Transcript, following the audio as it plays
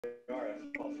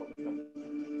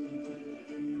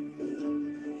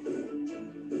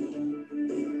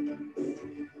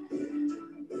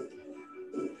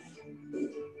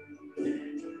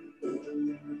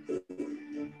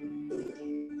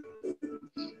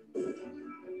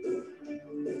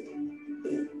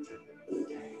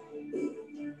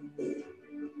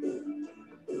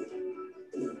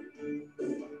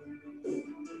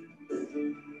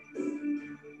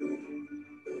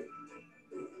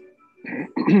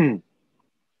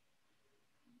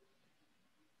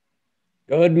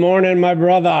Good morning, my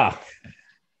brother.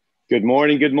 Good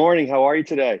morning. Good morning. How are you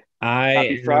today? Happy I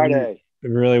am Friday.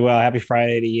 really well. Happy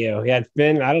Friday to you. Yeah, it's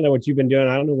been, I don't know what you've been doing.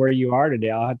 I don't know where you are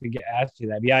today. I'll have to ask you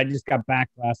that. Yeah, I just got back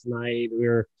last night.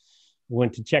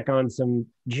 Went to check on some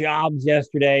jobs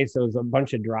yesterday. So it was a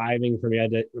bunch of driving for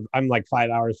me. I'm like 5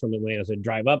 hours from Atlanta. So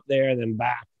drive up there, then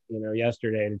back,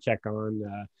 yesterday to check on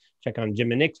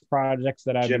Jim and Nick's projects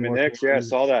that I've Jim been and working Nick's. Yeah, I on.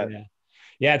 saw that. Yeah.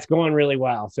 Yeah, it's going really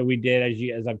well. So we did,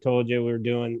 as I've told you, we were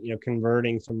doing,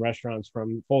 converting some restaurants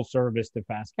from full service to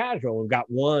fast casual. We've got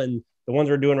the ones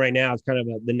we're doing right now is kind of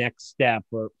the next step,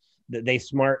 or they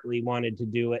smartly wanted to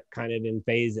do it kind of in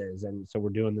phases. And so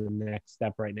we're doing the next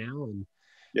step right now, and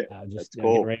Yeah, just that's getting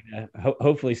cool. ready to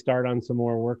hopefully start on some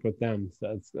more work with them. So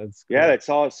that's cool. Yeah,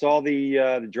 I saw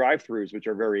the drive-throughs, which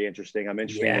are very interesting. I'm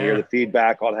interested to hear Yeah. the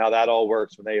feedback on how that all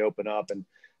works when they open up, and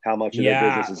how much of their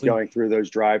Yeah. business is going through those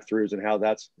drive-throughs, and how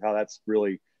that's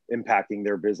really impacting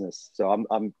their business. So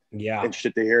I'm Yeah.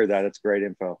 interested to hear that. It's great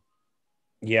info.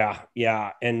 Yeah.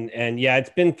 And yeah,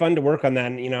 it's been fun to work on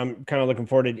that. And, I'm kind of looking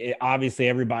forward to it. Obviously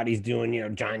everybody's doing,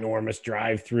 ginormous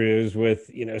drive-throughs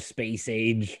with, space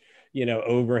age,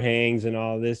 overhangs and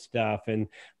all this stuff. And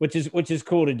which is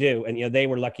cool to do. And, they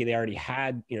were lucky they already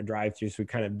had, drive-throughs. So we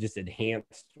kind of just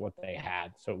enhanced what they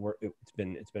had. So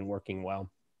it's been working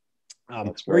well.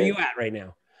 That's Where are great. you at right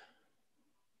now?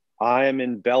 I am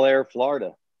in Bel Air,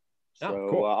 Florida. Oh, So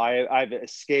cool. I've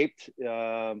escaped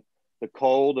the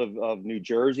cold of New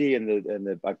Jersey,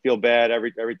 and I feel bad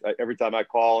every time I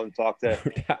call and talk to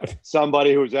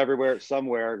somebody who's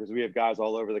somewhere, because we have guys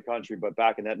all over the country. But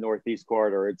back in that Northeast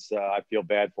corridor, it's I feel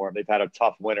bad for them. They've had a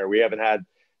tough winter. We haven't had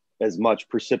as much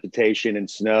precipitation and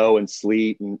snow and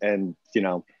sleet, and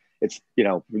it's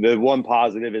the one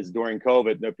positive is during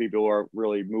COVID, no people are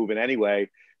really moving anyway.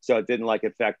 So it didn't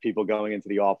affect people going into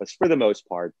the office for the most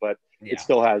part, but Yeah. it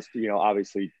still has,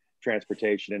 obviously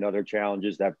transportation and other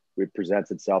challenges that it presents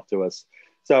itself to us.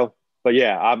 So, but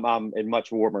yeah, I'm in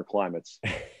much warmer climates.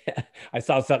 I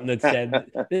saw something that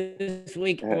said this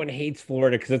week everyone hates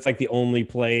Florida because it's like the only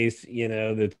place,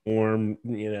 that's warm,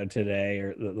 today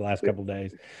or the last couple of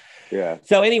days. Yeah.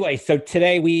 So anyway,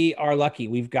 today we are lucky.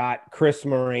 We've got Chris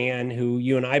Moran, who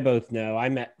you and I both know.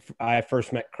 I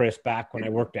first met Chris back when I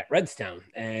worked at Redstone,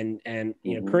 and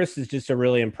Chris is just a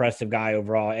really impressive guy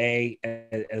overall.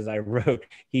 As I wrote,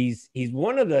 he's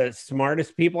one of the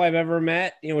smartest people I've ever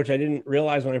met, which I didn't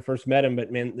realize when I first met him.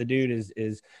 But man, the dude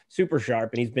is super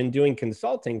sharp, and he's been doing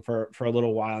consulting for a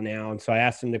little while now. And so I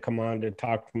asked him to come on to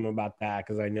talk to him about that,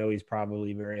 because I know he's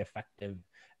probably very effective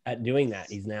at doing that.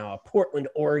 He's now a Portland,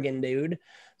 Oregon dude.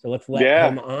 So let's let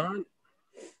him on.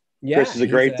 Yeah, Chris is a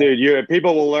great dude.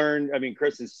 People will learn. I mean,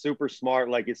 Chris is super smart.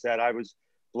 Like you said, I was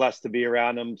blessed to be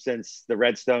around him since the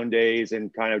Redstone days,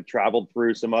 and kind of traveled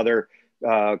through some other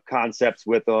concepts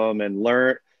with him, and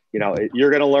learn. You're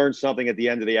going to learn something at the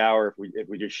end of the hour if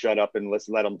we just shut up and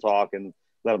let him talk, and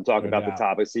let him talk about the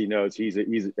topics he knows. He's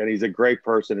a great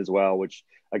person as well, which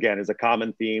again is a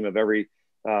common theme of every.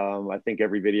 I think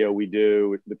every video we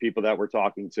do, the people that we're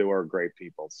talking to are great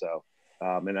people. So,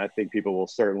 and I think people will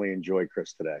certainly enjoy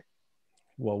Chris today.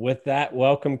 Well, with that,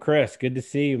 welcome, Chris. Good to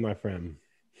see you, my friend.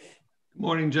 Good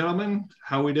morning, gentlemen.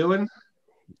 How we doing?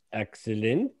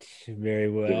 Excellent.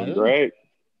 Very well. Doing great.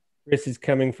 Chris is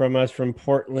coming from us from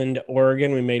Portland,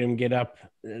 Oregon. We made him get up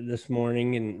this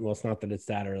morning, and well, it's not that it's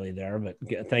that early there, but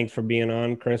thanks for being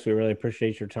on, Chris. We really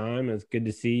appreciate your time. It's good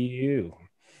to see you.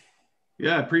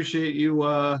 Yeah, I appreciate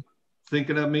you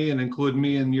thinking of me and including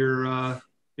me in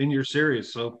your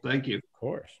series. So thank you. Of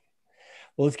course.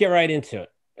 Well, let's get right into it.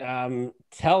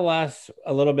 Tell us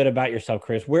a little bit about yourself,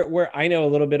 Chris. Where I know a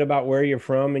little bit about where you're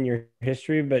from and your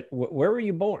history, but where were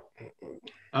you born?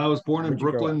 I was born in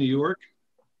Brooklyn, New York.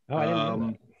 Oh, I didn't know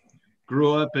that.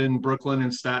 Grew up in Brooklyn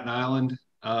and Staten Island.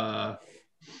 And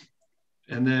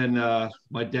then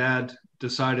my dad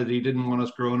decided he didn't want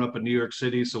us growing up in New York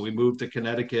City, so we moved to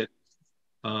Connecticut.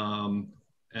 And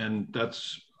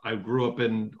I grew up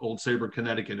in Old Saybrook,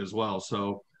 Connecticut as well.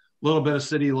 So a little bit of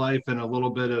city life and a little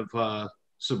bit of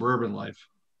suburban life.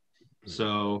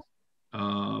 So,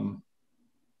 I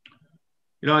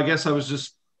guess I was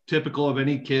just typical of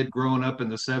any kid growing up in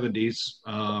the 70s.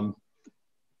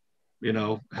 You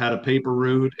know, had a paper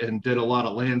route and did a lot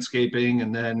of landscaping.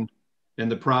 And then in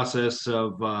the process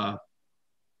of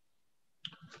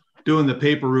doing the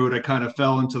paper route, I kind of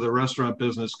fell into the restaurant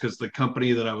business because the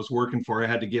company that I was working for, I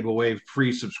had to give away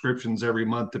free subscriptions every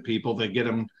month to people. They get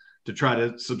them to try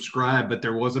to subscribe, but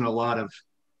there wasn't a lot of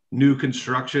new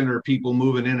construction or people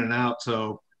moving in and out.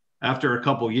 So after a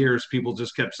couple of years, people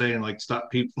just kept saying, like,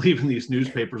 stop leaving these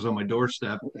newspapers on my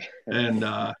doorstep. And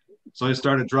so I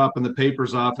started dropping the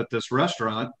papers off at this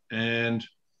restaurant, and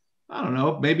I don't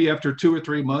know, maybe after 2 or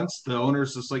 3 months, the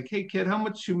owner's just like, "Hey kid, how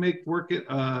much you make working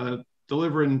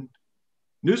delivering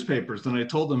newspapers?" And I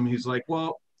told him, he's like,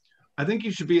 "Well, I think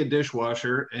you should be a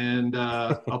dishwasher, and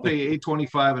I'll pay you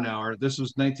 $8.25 an hour." This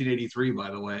was 1983, by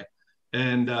the way.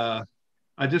 And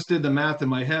I just did the math in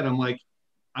my head. I'm like,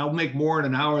 I'll make more in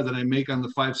an hour than I make on the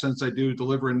 5 cents I do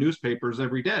delivering newspapers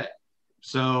every day.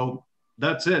 So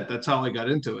that's it. That's how I got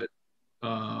into it.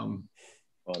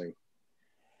 Funny.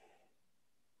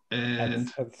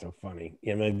 And that's so funny.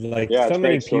 I mean, like, Yeah, so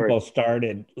many story. people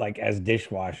started like as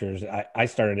dishwashers. I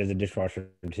started as a dishwasher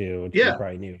too, which you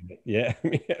probably knew. But yeah,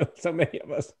 so many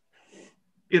of us.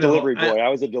 Delivery boy. I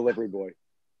was a delivery boy.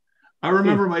 I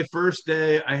remember my first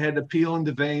day, I had to peel and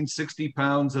devein 60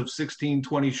 pounds of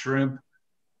 1620 shrimp,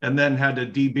 and then had to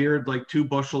debeard like 2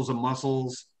 bushels of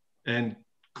mussels and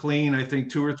clean, I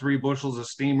think, 2 or 3 bushels of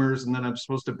steamers. And then I'm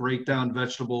supposed to break down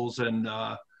vegetables and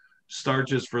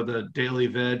starches for the daily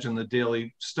veg and the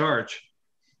daily starch.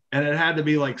 And it had to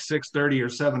be like 6:30 or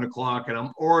 7 o'clock. And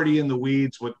I'm already in the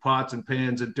weeds with pots and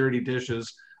pans and dirty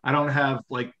dishes. I don't have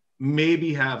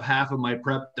maybe have half of my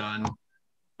prep done.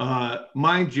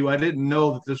 Mind you, I didn't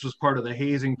know that this was part of the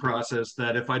hazing process,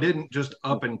 that if I didn't just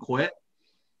up and quit,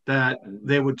 that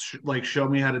they would show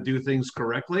me how to do things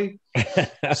correctly.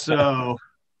 So,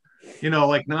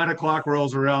 9 o'clock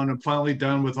rolls around. I'm finally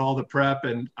done with all the prep,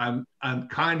 and I'm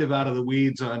kind of out of the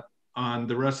weeds on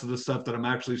the rest of the stuff that I'm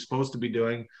actually supposed to be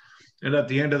doing. And at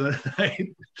the end of the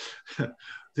night,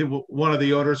 one of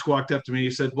the owners walked up to me.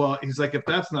 He said, "Well," he's like, "if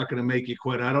that's not going to make you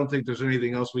quit, I don't think there's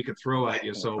anything else we could throw at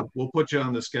you. So we'll put you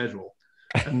on the schedule."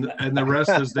 And the rest,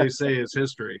 as they say, is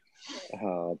history.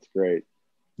 Oh, that's great.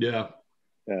 Yeah.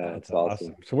 Yeah, that's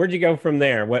awesome. So where'd you go from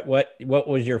there? What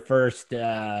was your first,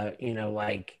 I mean,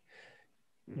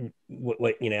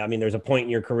 there's a point in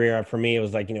your career. For me, it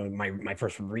was like, my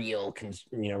first real,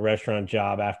 restaurant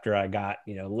job after I got,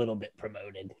 a little bit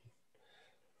promoted.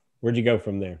 Where'd you go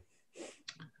from there?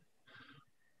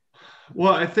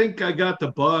 Well, I think I got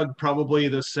the bug probably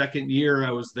the second year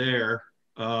I was there.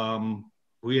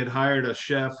 We had hired a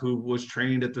chef who was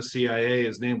trained at the CIA.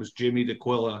 His name was Jimmy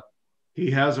DeQuilla. He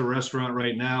has a restaurant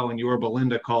right now in Yorba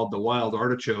Linda called the Wild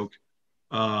Artichoke.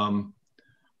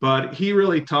 But he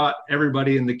really taught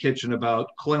everybody in the kitchen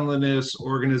about cleanliness,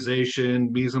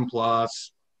 organization, mise en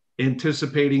place,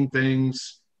 anticipating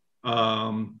things. It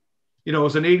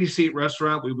was an 80-seat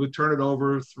restaurant. We would turn it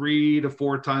over 3 to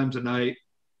 4 times a night,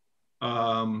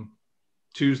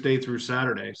 Tuesday through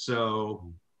Saturday.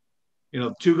 So,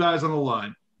 2 guys on the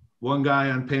line, 1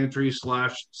 guy on pantry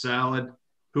 / salad,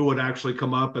 who would actually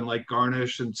come up and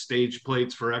garnish and stage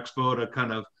plates for expo to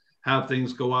kind of have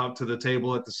things go out to the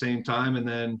table at the same time. And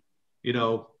then,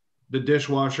 the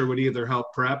dishwasher would either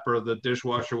help prep, or the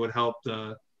dishwasher would help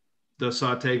the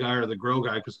saute guy or the grill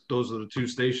guy, because those are the 2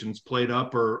 stations, plate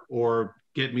up or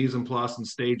get mise en place and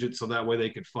stage it so that way they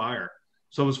could fire.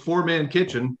 So it was 4-man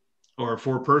kitchen or a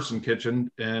 4-person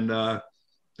kitchen, and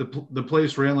the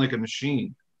place ran like a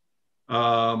machine.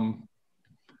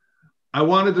 I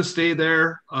wanted to stay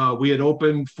there. We had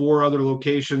opened 4 other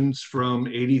locations from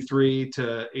 83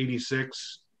 to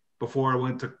 86 before I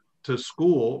went to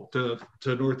school to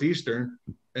Northeastern.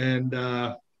 And,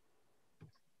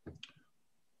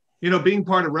 being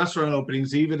part of restaurant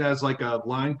openings, even as a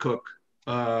line cook,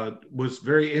 was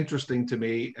very interesting to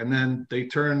me. And then they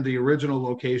turned the original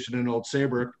location in Old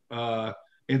Saybrook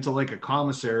into a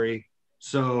commissary.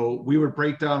 So we would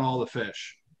break down all the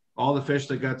fish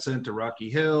that got sent to Rocky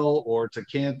Hill or to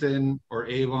Canton or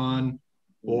Avon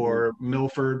or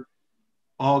Milford,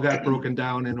 all got broken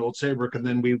down in Old Saybrook. And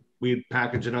then we'd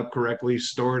package it up correctly,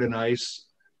 store it in ice,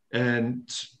 and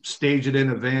stage it in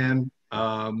a van,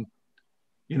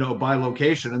 by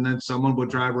location. And then someone would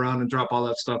drive around and drop all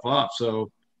that stuff off.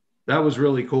 So that was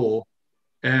really cool.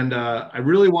 And I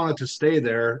really wanted to stay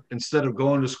there instead of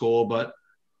going to school, but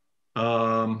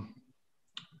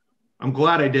I'm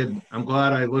glad I didn't. I'm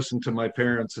glad I listened to my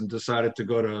parents and decided to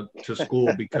go to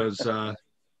school because,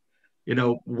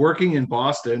 working in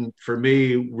Boston for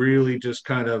me really just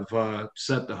kind of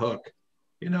set the hook.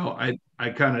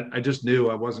 I just knew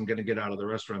I wasn't going to get out of the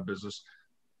restaurant business.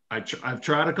 I've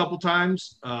tried a couple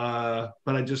times, but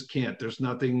I just can't. There's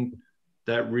nothing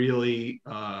that really,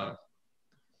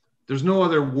 there's no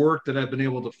other work that I've been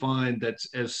able to find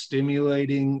that's as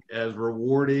stimulating, as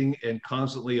rewarding, and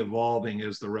constantly evolving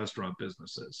as the restaurant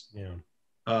business is. Yeah.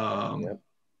 Yeah.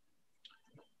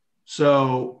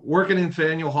 So working in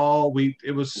Faneuil Hall,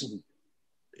 it was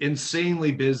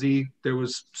insanely busy. There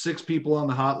was 6 people on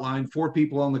the hotline, 4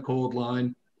 people on the cold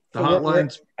line. The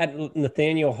hotlines at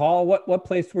Nathaniel Hall. What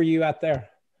place were you at there?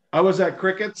 I was at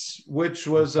Crickets, which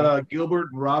was Gilbert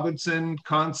and Robinson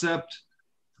concept.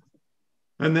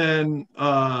 And then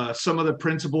some of the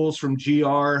principals from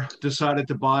GR decided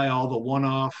to buy all the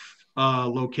one-off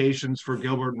locations for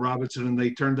Gilbert and Robinson, and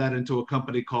they turned that into a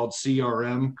company called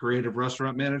CRM, Creative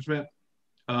Restaurant Management.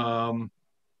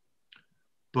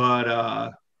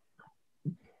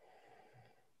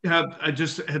 Yeah, I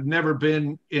just had never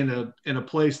been in a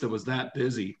place that was that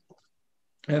busy.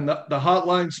 And the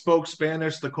hotline spoke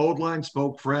Spanish, the cold line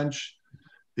spoke French.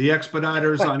 The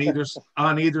expediters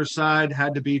on either side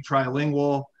had to be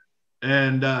trilingual,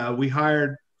 and we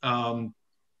hired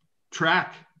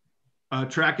track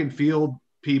and field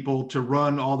people to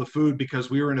run all the food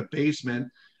because we were in a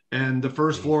basement, and the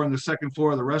first floor and the second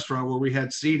floor of the restaurant where we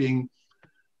had seating,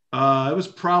 it was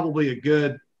probably a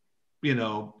good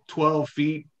 12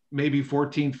 feet, maybe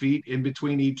 14 feet in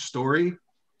between each story.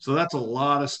 So that's a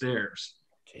lot of stairs.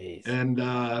 Jeez. And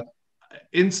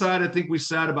inside, I think we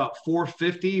sat about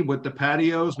 450. With the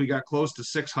patios, we got close to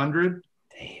 600.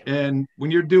 Damn. And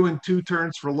when you're doing 2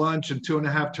 turns for lunch and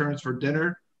 2.5 turns for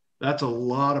dinner, that's a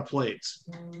lot of plates.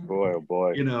 Boy, oh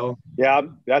boy. Yeah,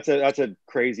 that's a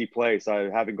crazy place. I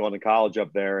haven't gone to college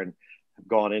up there, and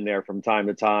gone in there from time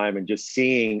to time, and just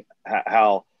seeing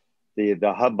how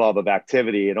the hubbub of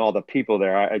activity and all the people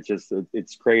there,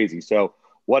 it's crazy. So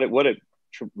what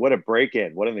a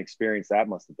break-in, what an experience that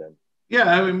must have been.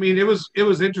 Yeah, I mean, it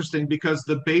was interesting because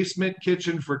the basement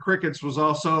kitchen for Crickets was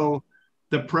also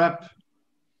the prep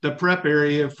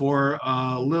area for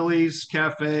Lily's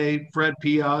Cafe, Fred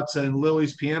Piat's, and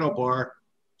Lily's Piano Bar.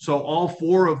 So all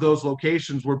 4 of those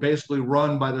locations were basically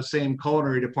run by the same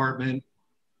culinary department.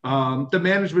 The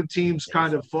management teams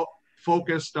kind of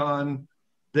focused on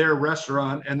their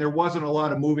restaurant, and there wasn't a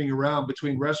lot of moving around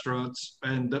between restaurants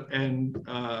and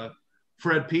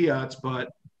Fred Piat's, but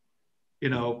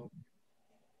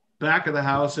back of the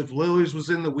house, if Lily's was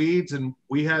in the weeds and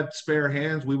we had spare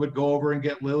hands, we would go over and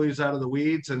get Lily's out of the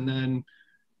weeds. And then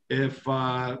if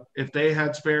they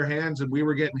had spare hands and we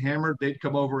were getting hammered, they'd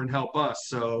come over and help us.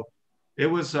 So it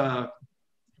was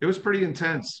pretty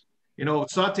intense.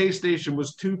 Saute station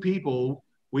was 2 people.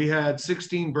 We had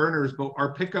 16 burners, but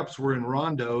our pickups were in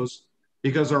rondos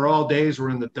because our all days were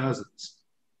in the dozens.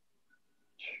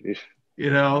 Jeez.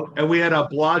 And we had a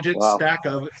Blodgett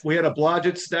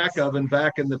stack oven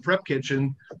back in the prep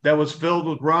kitchen that was filled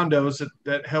with rondos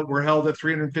that were held at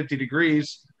 350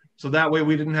 degrees. So that way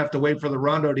we didn't have to wait for the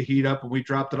rondo to heat up and we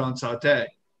dropped it on saute.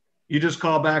 You just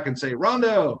call back and say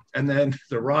rondo, and then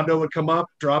the rondo would come up,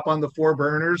 drop on the 4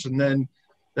 burners, and then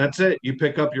that's it. You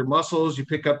pick up your mussels, you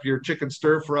pick up your chicken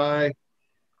stir fry,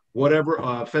 whatever,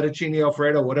 fettuccine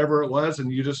Alfredo, whatever it was,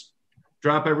 and you just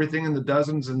drop everything in the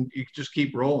dozens and you just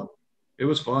keep rolling. It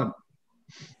was fun.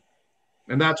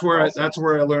 And that's where I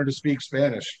learned to speak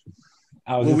Spanish.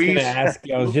 I was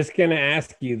just going to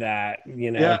ask you that,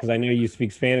 because I know you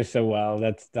speak Spanish so well.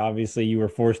 That's obviously you were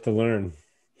forced to learn.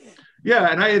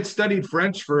 Yeah, and I had studied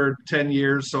French for 10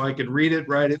 years, so I could read it,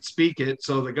 write it, speak it.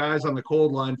 So the guys on the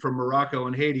cold line from Morocco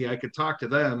and Haiti, I could talk to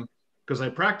them because I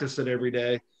practiced it every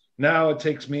day. Now it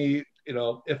takes me,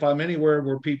 if I'm anywhere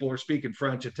where people are speaking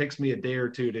French, it takes me a day or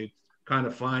 2 to kind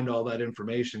of find all that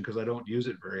information because I don't use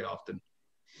it very often.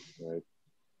 Right.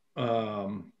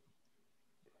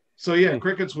 So yeah,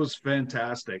 Crickets was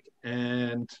fantastic.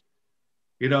 And,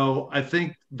 I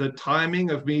think the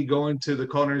timing of me going to the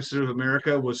Culinary Institute of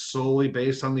America was solely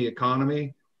based on the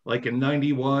economy. Like in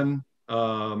 91,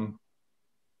 the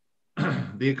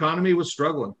economy was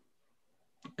struggling.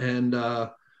 And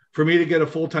for me to get a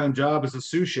full-time job as a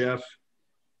sous chef,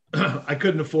 I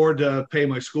couldn't afford to pay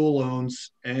my school loans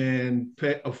and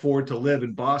afford to live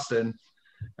in Boston.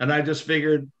 And I just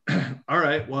figured, all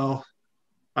right, well,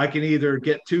 I can either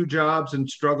get 2 jobs and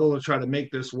struggle to try to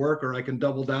make this work, or I can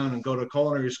double down and go to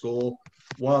culinary school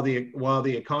while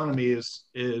the economy is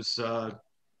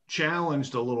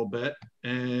challenged a little bit,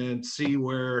 and see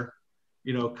where,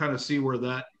 kind of see where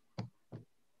that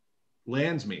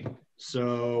lands me.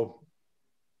 So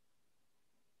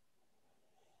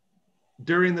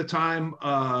during the time,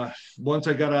 once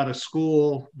I got out of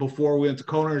school, before we went to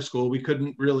culinary school, we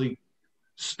couldn't really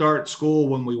start school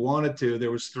when we wanted to.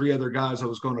 There was 3 other guys I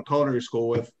was going to culinary school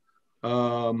with.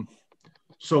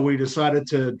 So we decided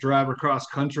to drive across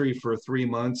country for 3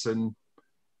 months and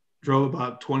drove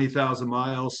about 20,000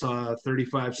 miles,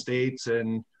 35 states,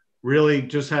 and really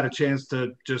just had a chance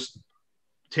to just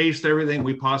taste everything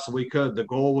we possibly could. The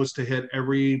goal was to hit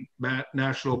every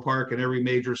national park and every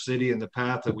major city in the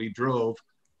path that we drove.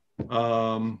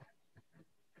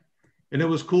 And it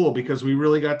was cool because we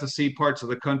really got to see parts of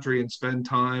the country and spend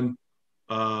time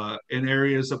in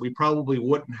areas that we probably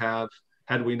wouldn't have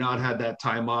had we not had that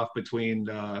time off between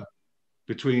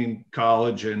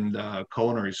college and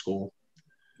culinary school.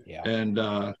 Yeah. And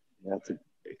that's a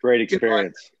great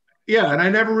experience. And I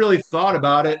never really thought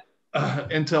about it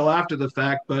until after the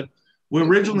fact, but we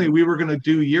were going to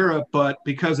do Europe, but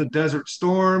because of Desert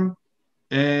Storm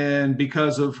and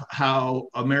because of how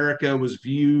America was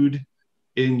viewed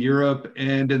in Europe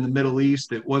and in the Middle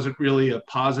East, it wasn't really a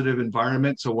positive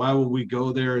environment. So why would we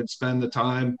go there and spend the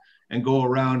time and go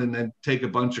around and then take a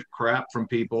bunch of crap from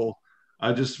people?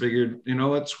 I just figured, you know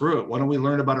what, screw it. Why don't we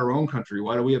learn about our own country?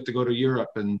 Why do we have to go to Europe?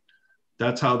 And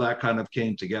that's how that kind of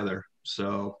came together.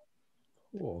 So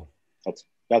cool.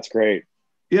 That's great.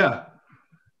 Yeah.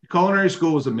 Culinary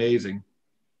school was amazing,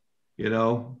 you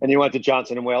know. And you went to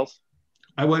Johnson and Wales?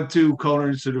 I went to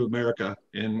Culinary Institute of America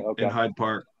in Hyde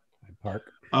Park.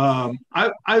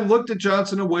 I looked at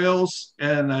Johnson and Wales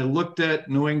and I looked at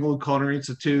New England Culinary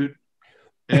Institute,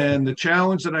 and the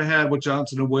challenge that I had with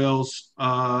Johnson and Wales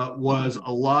was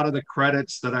a lot of the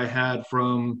credits that I had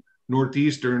from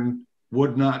Northeastern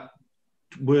would not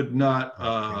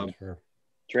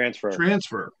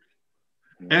transfer.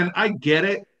 And I get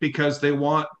it because they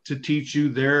want to teach you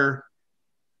their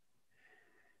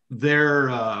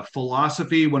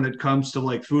philosophy when it comes to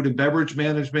like food and beverage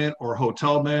management or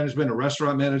hotel management or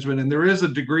restaurant management. And there is a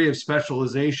degree of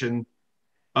specialization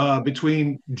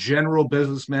between general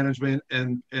business management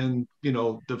and you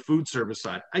know, the food service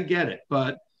side. I get it,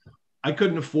 but I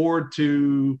couldn't afford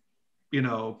to, you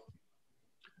know,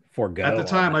 forgo at the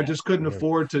time. I just couldn't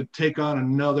afford to take on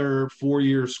another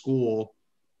 4-year school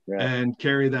and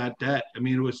carry that debt. I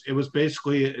mean, it was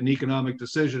basically an economic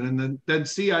decision. And then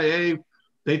CIA,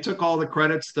 they took all the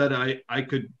credits that I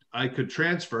could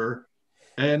transfer,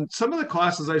 and some of the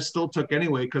classes I still took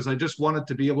anyway because I just wanted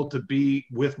to be able to be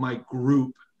with my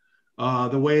group.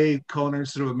 The way Culinary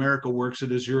Institute of America works,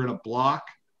 it is you're in a block,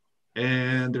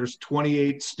 and there's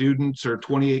 28 students or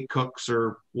 28 cooks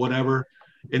or whatever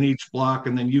in each block,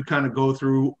 and then you kind of go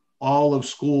through all of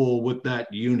school with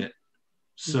that unit.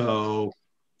 So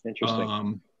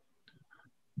interesting.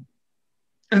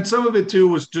 And some of it too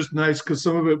was just nice because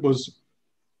some of it was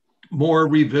more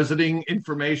revisiting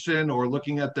information or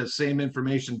looking at the same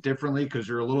information differently because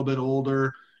you're a little bit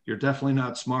older, you're definitely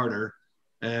not smarter,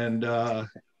 and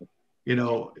you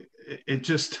know, it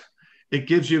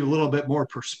gives you a little bit more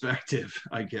perspective,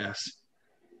 I guess.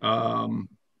 And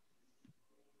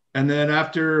then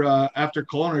after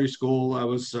culinary school, I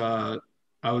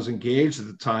was engaged at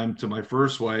the time to my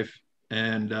first wife,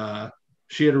 and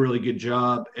she had a really good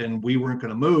job, and we weren't going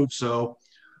to move, so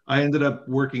I ended up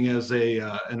working as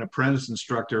an apprentice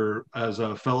instructor as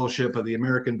a fellowship of the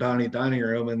American Bounty Dining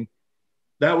Room, and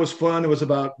that was fun. It was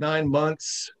about 9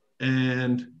 months,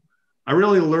 and I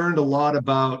really learned a lot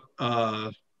about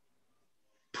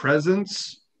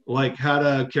presence, like how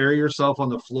to carry yourself on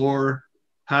the floor,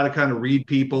 how to kind of read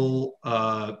people.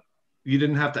 You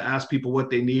didn't have to ask people what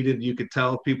they needed. You could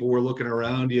tell if people were looking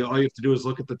around you. All you have to do is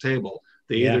look at the table.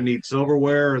 They either need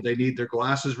silverware or they need their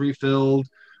glasses refilled,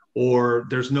 or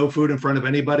there's no food in front of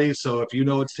anybody. So if you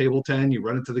know it's table 10, you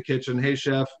run into the kitchen. Hey,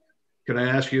 chef, can I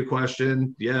ask you a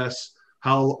question? Yes.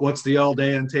 What's the all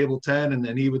day on table 10? And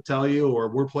then he would tell you, or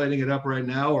we're plating it up right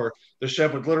now. Or the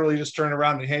chef would literally just turn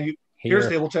around and hand you, here's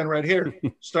table 10 right here.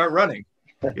 Start running,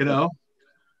 you know?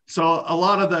 So a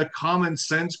lot of the common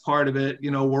sense part of it,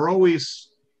 you know, we're always,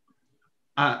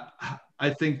 I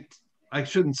think, I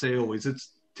shouldn't say always,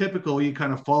 it's typical you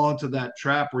kind of fall into that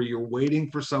trap where you're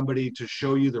waiting for somebody to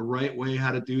show you the right way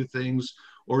how to do things,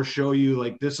 or show you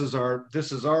like, this is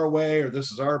our way, or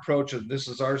this is our approach, and this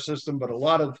is our system. But a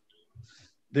lot of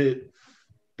the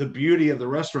beauty of the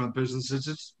restaurant business is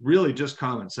it's really just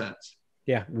common sense.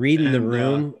 Yeah, reading the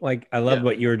room. Like I love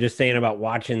what you were just saying about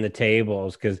watching the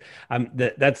tables, because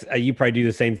that's you probably do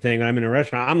the same thing. When I'm in a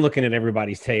restaurant, I'm looking at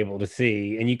everybody's table to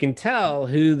see, and you can tell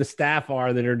who the staff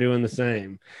are that are doing the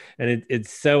same. And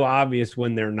it's so obvious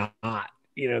when they're not.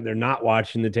 You know, they're not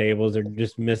watching the tables; they're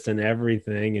just missing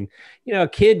everything. And you know, a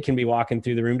kid can be walking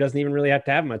through the room, doesn't even really have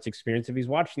to have much experience. If he's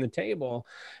watching the table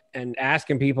and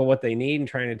asking people what they need and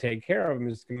trying to take care of them,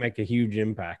 is going to make a huge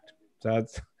impact. So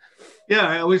Yeah,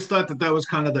 I always thought that that was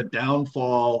kind of the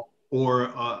downfall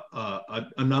or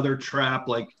another trap,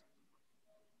 like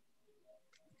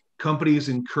companies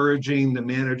encouraging the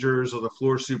managers or the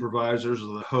floor supervisors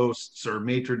or the hosts or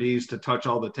maitre d's to touch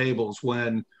all the tables,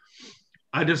 when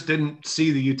I just didn't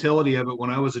see the utility of it when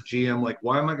I was a GM. Like,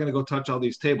 why am I going to go touch all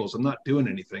these tables? I'm not doing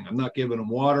anything. I'm not giving them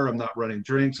water. I'm not running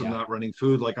drinks. I'm not running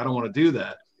food. Like, I don't want to do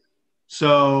that.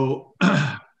 So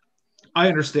I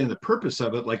understand the purpose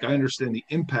of it. Like, I understand the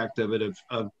impact of it,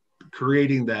 of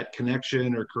creating that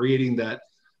connection or creating that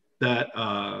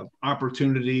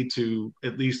opportunity to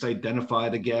at least identify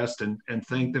the guest and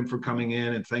thank them for coming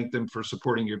in and thank them for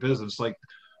supporting your business. Like,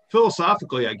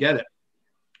 philosophically, I get it.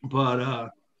 But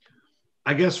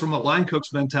I guess from a line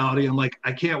cook's mentality, I'm like,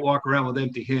 I can't walk around with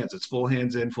empty hands. It's full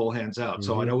hands in, full hands out. Mm-hmm.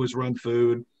 So I'd always run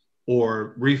food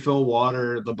or refill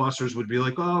water. The busters would be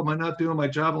like, oh, am I not doing my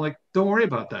job? I'm like, don't worry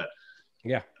about that.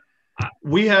 Yeah.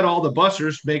 We had all the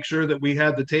busters make sure that we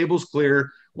had the tables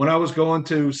clear. When I was going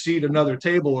to seat another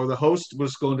table or the host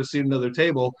was going to seat another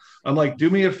table, I'm like,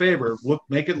 do me a favor,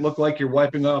 make it look like you're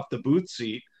wiping off the booth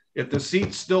seat. If the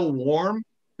seat's still warm,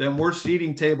 then we're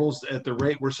seating tables at the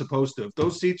rate we're supposed to. If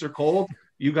those seats are cold,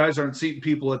 you guys aren't seating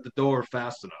people at the door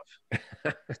fast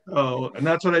enough. And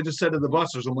that's what I just said to the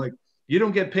busters. I'm like, you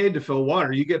don't get paid to fill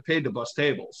water. You get paid to bust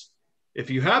tables.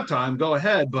 If you have time, go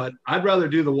ahead, but I'd rather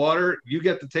do the water. You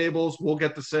get the tables, we'll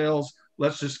get the sales.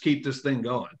 Let's just keep this thing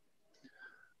going.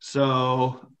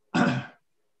 So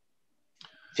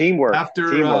teamwork.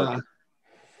 After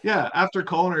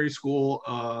culinary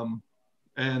school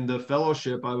and the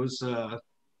fellowship, I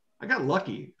got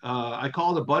lucky. I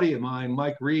called a buddy of mine,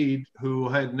 Mike Reed, who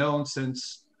I had known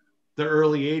since the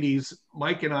early 80s.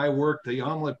 Mike and I worked the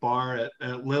omelet bar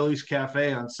at Lily's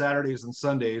Cafe on Saturdays and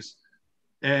Sundays.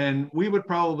 And we would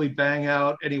probably bang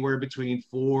out anywhere between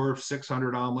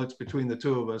 400-600 omelets between the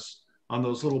two of us on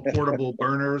those little portable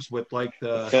burners with like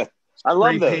the I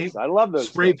love those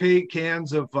spray paint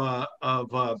cans of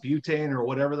butane or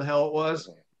whatever the hell it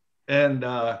was. And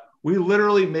we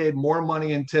literally made more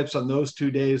money in tips on those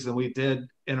 2 days than we did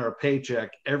in our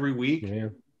paycheck every week. Yeah.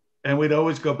 And we'd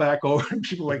always go back over and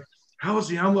people like, how was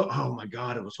the omelet? Oh my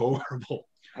God, it was horrible.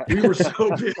 We were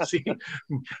so busy.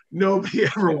 Nobody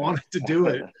ever wanted to do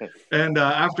it. And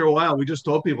after a while, we just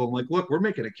told people, I'm like, look, we're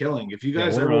making a killing. If you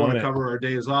guys ever want to cover our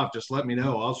days off, just let me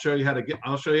know. I'll show you how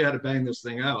to bang this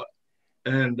thing out.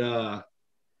 And that's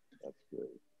great.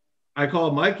 I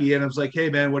called Mikey and I was like, hey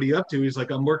man, what are you up to? He's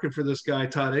like, I'm working for this guy,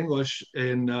 Todd English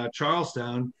in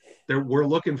Charlestown. We're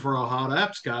looking for a hot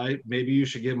apps guy. Maybe you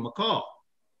should give him a call.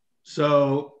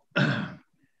 So I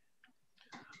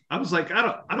was like, I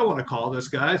don't want to call this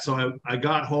guy. So I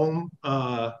got home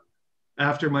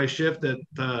after my shift at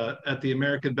the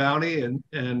American Bounty and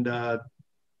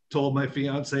told my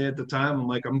fiance at the time, I'm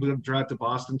like, I'm going to drive to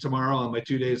Boston tomorrow on my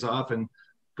 2 days off and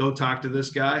go talk to this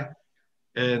guy.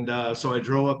 And so I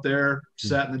drove up there,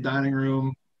 sat in the dining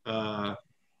room,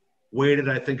 waited,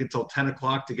 I think, until 10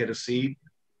 o'clock to get a seat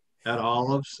at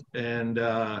Olive's. And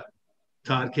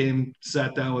Todd came,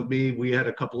 sat down with me. We had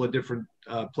a couple of different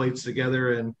plates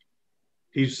together. And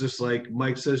he's just like,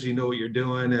 Mike says, you know what you're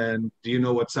doing. And do you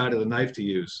know what side of the knife to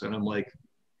use? And I'm like,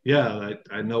 yeah,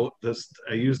 I know this.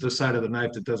 I use the side of the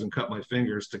knife that doesn't cut my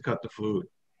fingers to cut the food.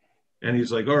 And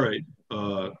he's like, all right,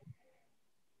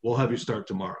 we'll have you start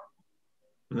tomorrow.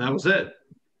 And that was it.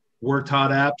 Worked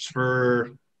hot apps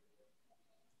for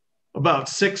about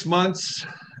 6 months.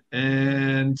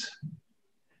 And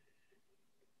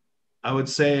I would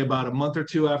say about a month or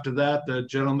two after that, the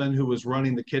gentleman who was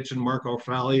running the kitchen, Mark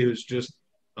O'Falley, who's just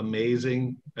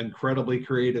amazing, incredibly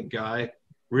creative guy,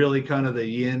 really kind of the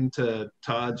yin to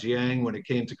Todd's yang when it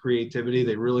came to creativity.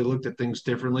 They really looked at things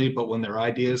differently, but when their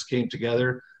ideas came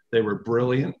together, they were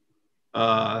brilliant.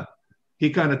 He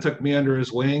kind of took me under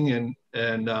his wing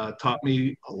and taught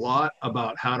me a lot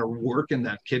about how to work in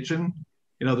that kitchen.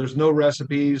 You know, there's no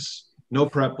recipes, no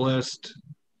prep list,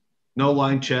 no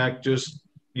line check, just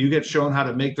you get shown how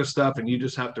to make the stuff and you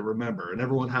just have to remember. And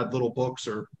everyone had little books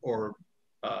or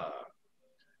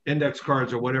index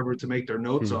cards or whatever to make their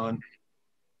notes on.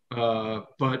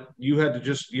 But you had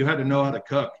to know how to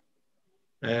cook.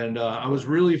 And I was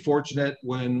really fortunate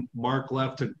when Mark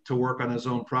left to work on his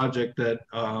own project that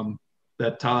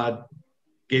Todd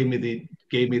gave me the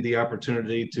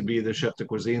opportunity to be the chef de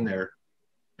cuisine there.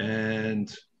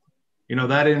 And, you know,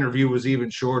 that interview was even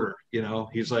shorter. You know,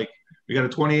 he's like, we got a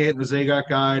 28 in the Zagat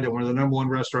guide and we're the #1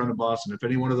 restaurant in Boston. If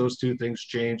any one of those two things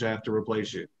change, I have to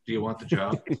replace you. Do you want the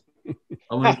job?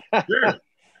 I'm like, sure.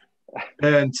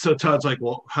 And so Todd's like,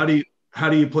 well, how do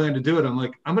you plan to do it? I'm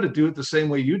like, I'm going to do it the same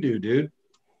way you do, dude.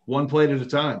 One plate at a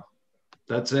time.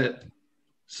 That's it.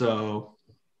 So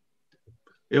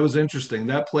It was interesting.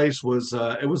 That place was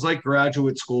it was like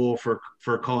graduate school for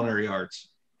culinary arts.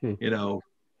 Hmm. You know,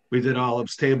 we did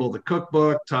Olive's Table, the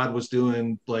cookbook. Todd was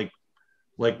doing like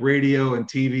radio and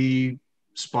TV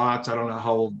spots. I don't know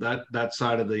how that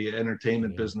side of the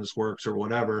entertainment business works or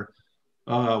whatever.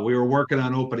 We were working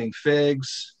on opening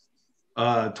Figs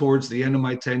towards the end of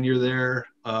my tenure there.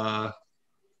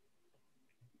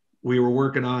 We were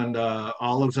working on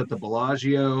Olives at the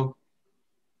Bellagio,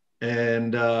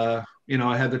 and you know,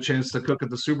 I had the chance to cook at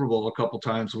the Super Bowl a couple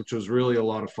times, which was really a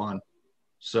lot of fun.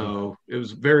 So it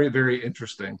was very, very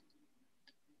interesting.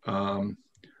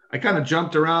 I kind of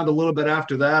jumped around a little bit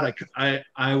after that.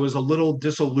 I was a little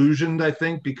disillusioned, I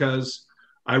think, because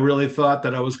I really thought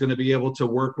that I was going to be able to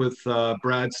work with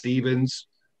Brad Stevens,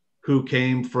 who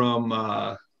came from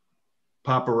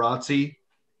Paparazzi.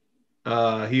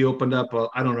 He opened up,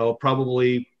 I don't know,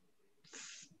 probably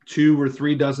 2 or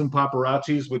 3 dozen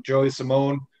paparazzis with Joey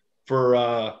Simone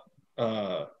for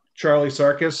Charlie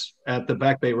Sarkis at the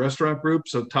Back Bay Restaurant Group.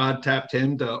 So Todd tapped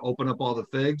him to open up all the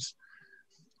Figs.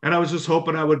 And I was just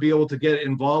hoping I would be able to get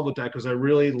involved with that because I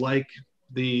really like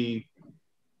the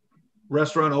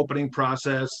restaurant opening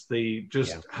process,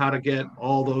 how to get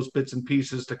all those bits and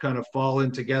pieces to kind of fall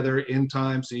in together in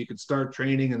time so you can start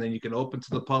training and then you can open to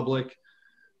the public.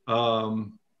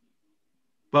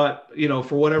 But, you know,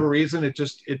 for whatever reason, it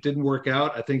didn't work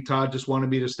out. I think Todd just wanted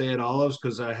me to stay at Olives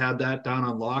because I had that down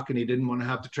on lock and he didn't want to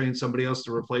have to train somebody else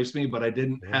to replace me, but I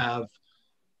didn't have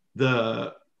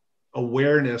the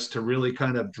awareness to really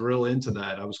kind of drill into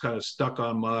that. I was kind of stuck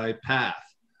on my path.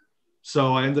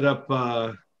 So I ended up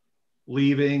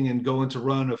leaving and going to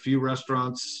run a few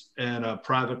restaurants and a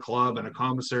private club and a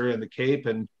commissary in the Cape.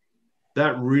 And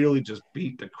that really just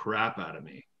beat the crap out of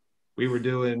me. We were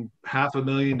doing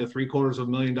 $500,000 to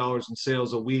 $750,000 in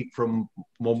sales a week from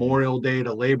Memorial Day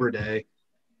to Labor Day.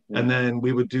 And then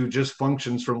we would do just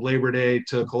functions from Labor Day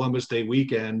to Columbus Day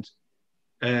weekend.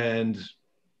 And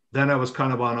then I was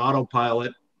kind of on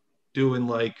autopilot doing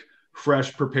like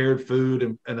fresh prepared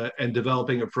food and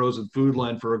developing a frozen food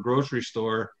line for a grocery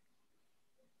store.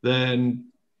 Then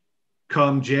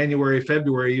come January,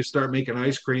 February, you start making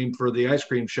ice cream for the ice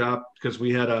cream shop because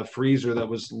we had a freezer that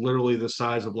was literally the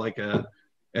size of like an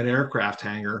aircraft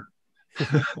hangar.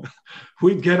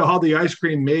 We'd get all the ice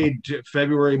cream made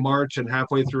February, March, and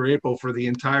halfway through April for the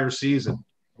entire season.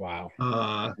 Wow.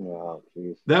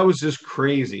 That was just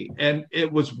crazy. And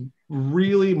it was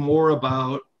really more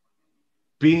about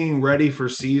being ready for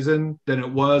season than it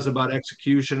was about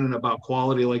execution and about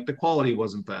quality. Like the quality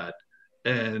wasn't bad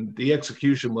and the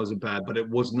execution wasn't bad, but it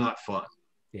was not fun.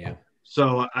 Yeah.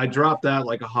 So I dropped that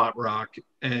like a hot rock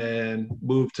and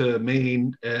moved to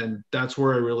Maine. And that's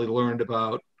where I really learned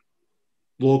about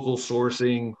local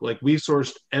sourcing. Like we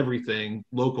sourced everything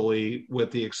locally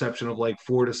with the exception of like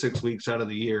 4 to 6 weeks out of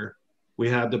the year. We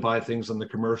had to buy things on the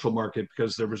commercial market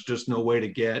because there was just no way to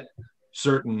get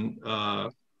certain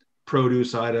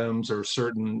produce items or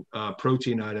certain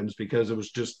protein items because it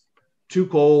was just too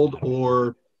cold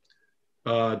or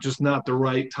just not the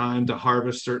right time to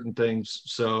harvest certain things.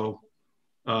 So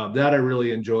that I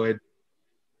really enjoyed.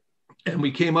 And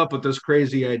we came up with this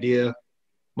crazy idea,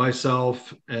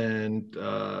 myself and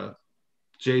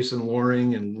Jason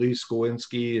Loring and Lee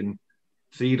Skowinski and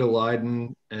Theda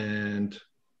Leiden and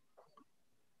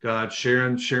God,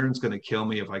 Sharon's going to kill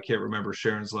me if I can't remember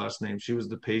Sharon's last name. She was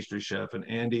the pastry chef, and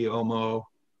Andy Omo.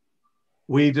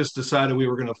 We just decided we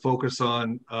were going to focus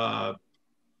on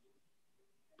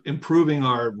improving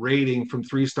our rating from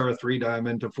 3-star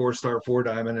 3-diamond to 4-star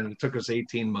 4-diamond, and it took us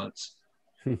 18 months.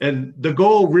 And the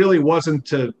goal really wasn't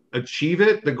to achieve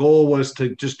it. The goal was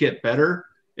to just get better.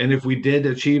 And if we did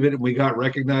achieve it and we got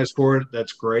recognized for it,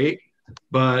 that's great.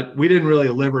 But we didn't really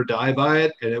live or die by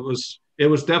it. And it was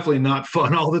definitely not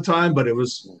fun all the time, but it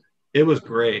was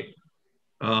great.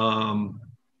 That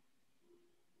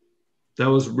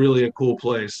was really a cool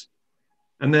place.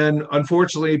 And then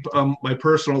unfortunately, my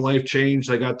personal life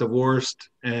changed. I got divorced,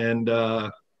 and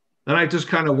then I just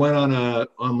kind of went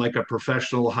on like a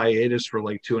professional hiatus for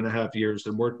like 2.5 years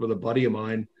and worked with a buddy of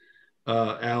mine,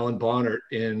 Alan Bonnert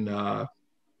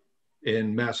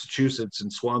in Massachusetts in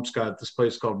Swampscott, this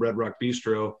place called Red Rock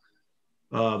Bistro.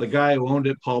 The guy who owned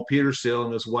it, Paul Petersil,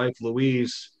 and his wife,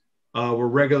 Louise, were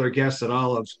regular guests at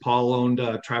Olives. Paul owned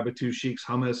Tribe Sheik's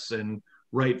Hummus and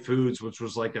Right Foods, which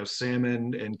was like a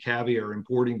salmon and caviar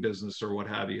importing business or what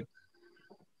have you.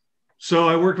 So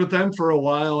I worked with them for a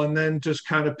while and then just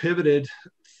kind of pivoted,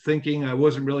 thinking I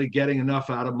wasn't really getting enough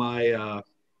out of my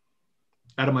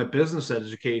business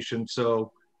education.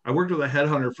 So I worked with a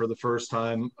headhunter for the first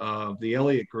time, the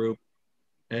Elliott Group,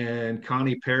 and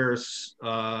Connie Paris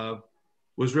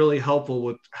was really helpful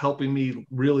with helping me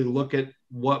really look at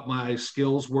what my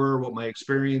skills were, what my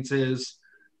experience is,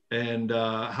 and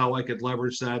how I could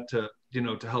leverage that to,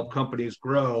 to help companies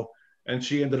grow. And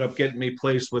she ended up getting me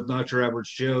placed with Not Your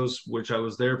Average Joe's, which I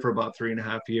was there for about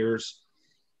 3.5 years.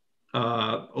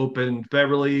 Opened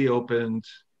Beverly, opened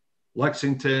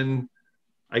Lexington.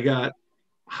 I got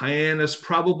Hyannis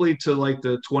probably to like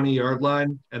the 20-yard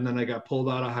line, and then I got pulled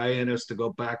out of Hyannis to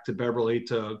go back to Beverly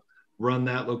to run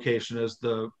that location as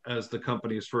the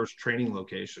company's first training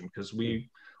location, because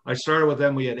I started with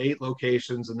them, we had 8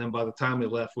 locations, and then by the time I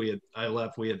left we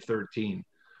had 13.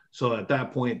 So at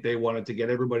that point they wanted to get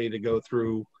everybody to go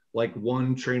through like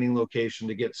one training location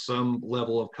to get some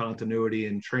level of continuity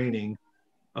and training.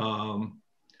 So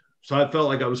I felt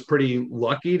like I was pretty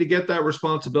lucky to get that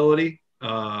responsibility.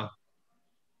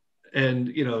 And,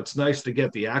 it's nice to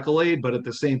get the accolade, but at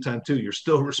the same time too, you're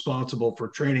still responsible for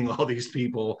training all these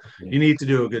people. You need to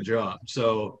do a good job.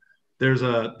 So there's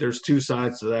 2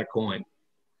 sides to that coin.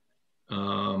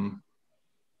 And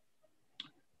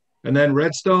then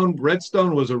Redstone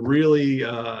was a really,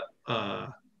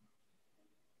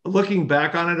 looking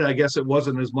back on it, I guess it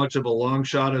wasn't as much of a long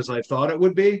shot as I thought it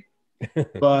would be,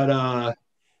 but,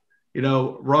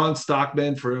 Ron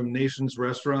Stockman from Nation's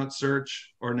Restaurant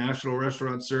Search or National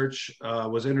Restaurant Search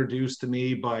was introduced to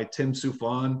me by Tim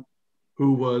Soufan,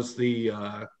 who was the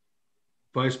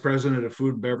vice president of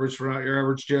food and beverage for Not Your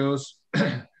Average Joe's.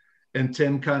 And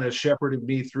Tim kind of shepherded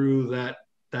me through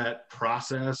that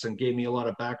process and gave me a lot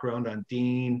of background on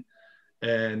Dean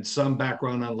and some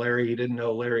background on Larry. He didn't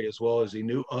know Larry as well as he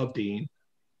knew of Dean.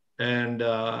 And,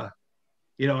 I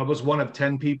was one of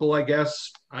 10 people, I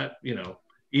guess.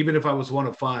 Even if I was one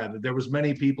of 5, there was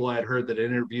many people I had heard that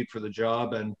interviewed for the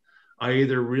job, and I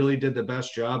either really did the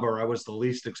best job or I was the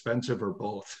least expensive or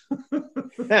both.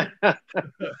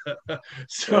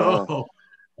 So,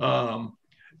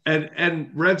 and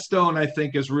Redstone, I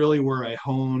think, is really where I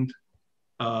honed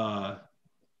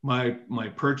my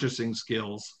purchasing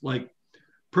skills. Like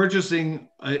purchasing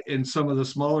in some of the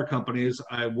smaller companies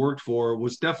I worked for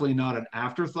was definitely not an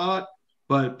afterthought,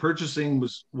 but purchasing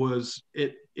was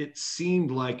it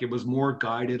seemed like it was more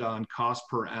guided on cost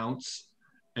per ounce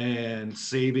and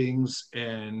savings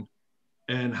and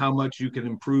how much you can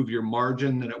improve your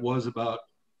margin than it was about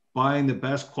buying the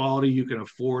best quality you can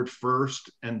afford first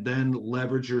and then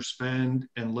leverage your spend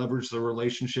and leverage the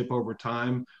relationship over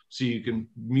time so you can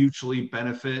mutually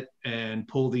benefit and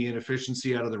pull the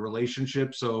inefficiency out of the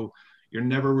relationship. So you're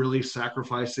never really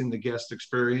sacrificing the guest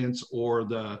experience or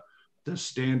the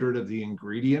standard of the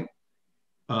ingredient.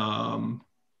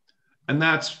 And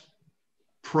that's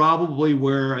probably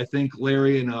where I think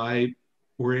Larry and I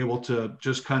were able to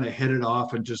just kind of hit it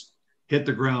off and just hit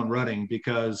the ground running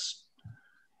because,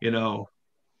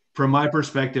 from my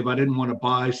perspective, I didn't want to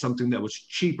buy something that was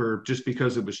cheaper just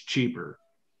because it was cheaper.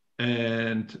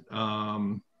 And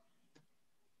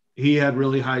he had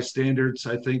really high standards,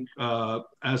 I think,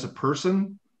 as a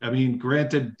person. I mean,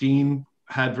 granted, Dean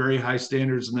had very high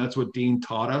standards, and that's what Dean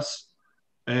taught us,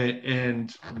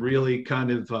 and really kind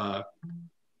of,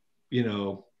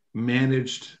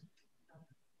 managed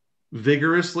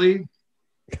vigorously.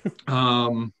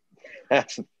 I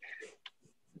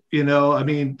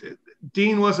mean,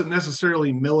 Dean wasn't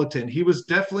necessarily militant. He was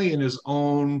definitely in his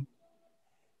own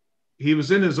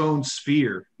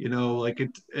sphere, like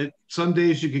it some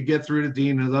days you could get through to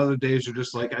Dean and other days you're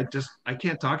just like, I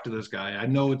can't talk to this guy. I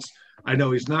know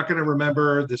he's not going to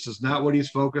remember. This is not what he's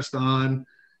focused on.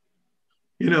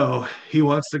 He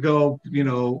wants to go,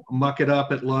 muck it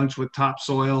up at lunch with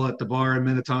topsoil at the bar in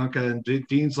Minnetonka. And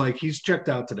Dean's like, he's checked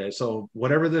out today. So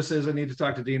whatever this is I need to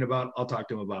talk to Dean about, I'll talk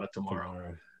to him about it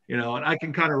tomorrow. And I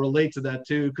can kind of relate to that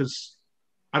too, because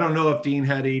I don't know if Dean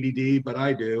had ADD, but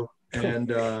I do.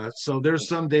 And so there's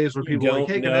some days where people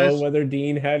don't know whether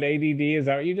Dean had ADD. Is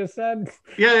that what you just said?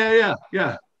 Yeah.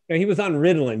 And he was on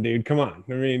Ritalin, dude. Come on.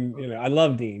 I mean, I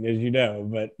love Dean, as you know,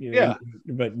 but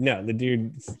but no, the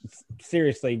dude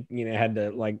seriously, had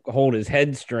to like hold his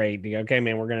head straight. To go, okay,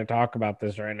 man, we're going to talk about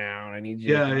this right now, and I need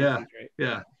you.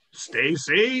 Yeah.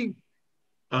 Stacy.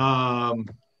 So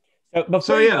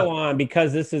before you go on,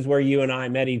 because this is where you and I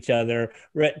met each other,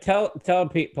 tell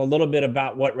people a little bit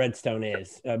about what Redstone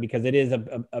is, because it is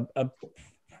a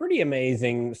pretty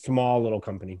amazing small little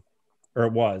company, or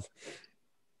it was.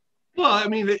 Well, I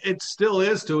mean, it still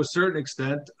is to a certain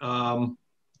extent. To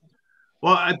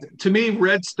me,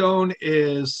 Redstone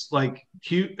is like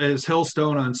cute as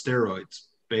Hillstone on steroids,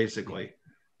 basically.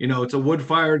 It's a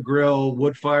wood-fired grill,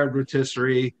 wood-fired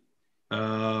rotisserie.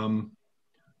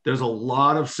 There's a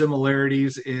lot of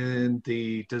similarities in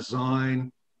the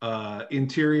design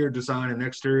interior design and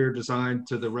exterior design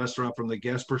to the restaurant from the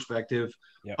guest perspective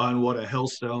on what a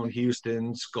Hillstone,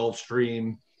 Houston's,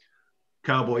 Gulfstream,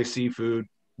 Cowboy Seafood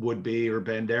would be, or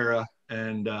Bandera.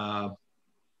 And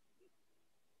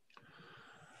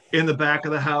in the back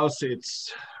of the house,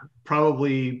 it's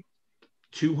probably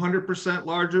 200%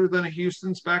 larger than a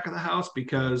Houston's back of the house,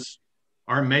 because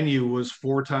our menu was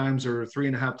 4 times or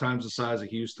 3.5 times the size of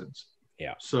Houston's.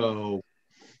 Yeah. So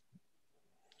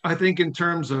I think in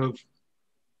terms of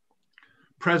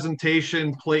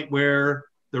presentation, plateware,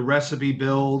 the recipe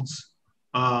builds,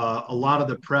 a lot of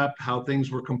the prep, how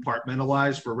things were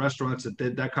compartmentalized for restaurants that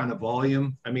did that kind of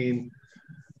volume. I mean,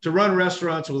 to run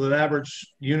restaurants with an average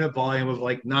unit volume of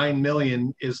like 9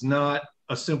 million is not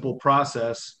a simple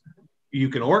process. You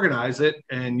can organize it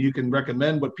and you can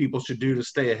recommend what people should do to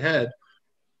stay ahead,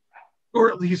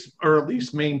 or at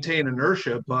least maintain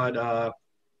inertia. But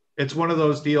it's one of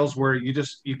those deals where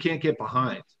you can't get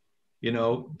behind. You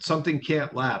know, something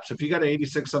can't lapse. If you got to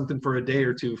 86 something for a day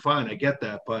or two, fine, I get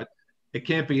that, but it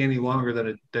can't be any longer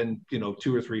than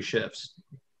 2 or 3 shifts.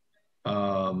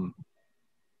 And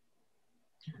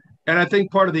I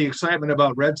think part of the excitement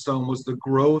about Redstone was the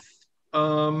growth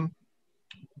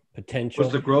potential,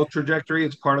 was the growth trajectory.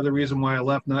 It's part of the reason why I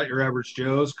left Not Your Average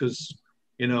Joe's, because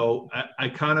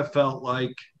I kind of felt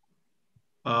like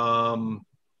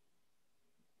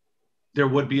there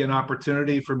would be an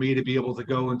opportunity for me to be able to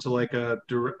go into like an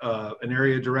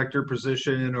area director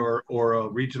position or a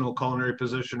regional culinary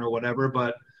position or whatever.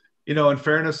 But, in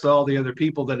fairness to all the other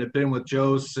people that have been with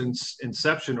Joe's since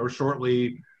inception or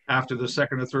shortly after the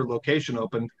second or third location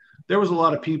opened, there was a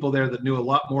lot of people there that knew a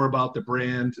lot more about the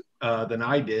brand than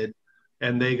I did.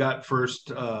 And they got first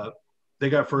right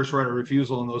of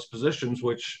refusal in those positions,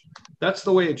 which that's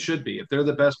the way it should be. If they're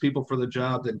the best people for the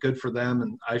job, then good for them.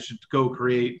 And I should go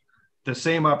create the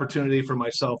same opportunity for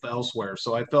myself elsewhere.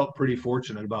 So I felt pretty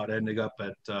fortunate about ending up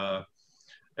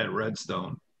at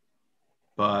Redstone.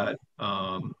 But,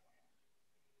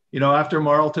 after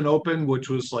Marlton opened, which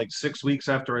was like 6 weeks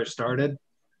after I started,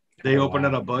 they opened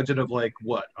at a budget of like,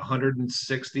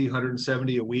 160,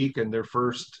 170 a week. And their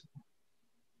first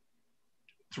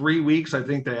 3 weeks, I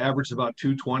think they averaged about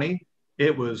 220.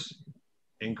 It was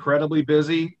incredibly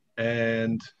busy,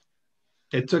 and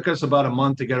it took us about a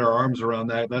month to get our arms around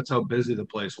that. That's how busy the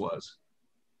place was.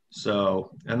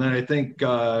 So, and then I think,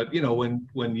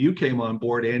 when you came on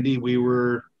board, Andy, we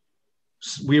were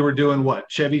doing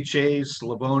Chevy Chase,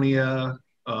 Livonia,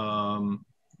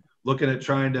 looking at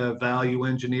trying to value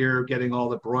engineer, getting all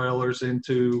the broilers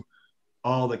into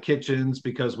all the kitchens,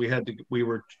 because we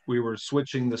were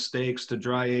switching the steaks to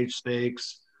dry aged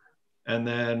steaks. And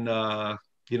then, I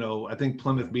think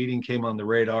Plymouth Meeting came on the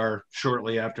radar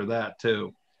shortly after that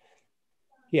too.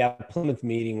 Yeah, Plymouth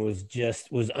Meeting was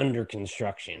under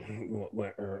construction,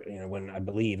 when I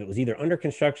believe it was either under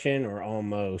construction or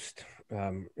almost.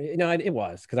 It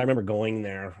was, because I remember going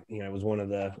there. It was one of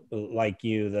the, like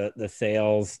you, the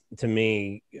sales to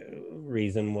me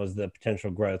reason was the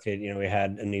potential growth. We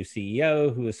had a new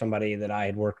CEO who was somebody that I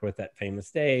had worked with at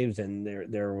Famous Dave's, and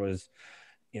there was,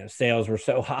 sales were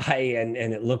so high, and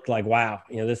it looked like, wow,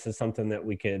 this is something that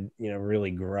we could,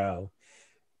 really grow.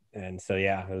 And so,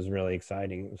 yeah, it was really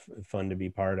exciting. It was fun to be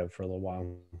part of for a little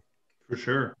while. For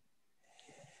sure.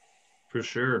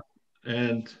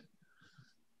 And,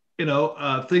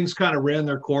 things kind of ran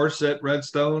their course at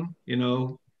Redstone.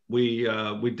 We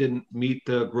didn't meet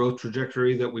the growth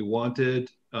trajectory that we wanted.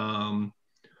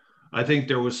 I think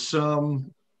there was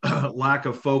some lack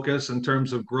of focus in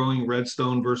terms of growing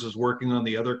Redstone versus working on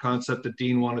the other concept that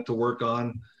Dean wanted to work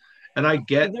on. And I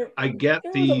get there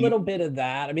was a little bit of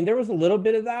that. I mean, there was a little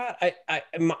bit of that.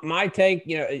 My take,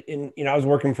 I was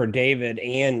working for David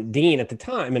and Dean at the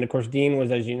time. And of course, Dean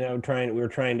was, as we were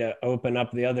trying to open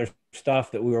up the other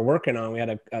stuff that we were working on. We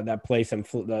had that place in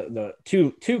the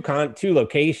two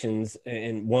locations,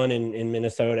 and one in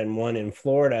Minnesota and one in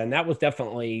Florida. And that was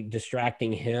definitely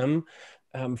distracting him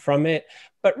from it.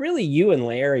 But really, you and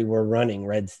Larry were running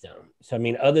Redstone. So, I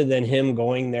mean, other than him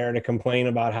going there to complain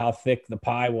about how thick the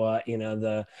pie was,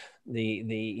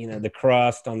 the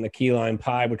crust on the key lime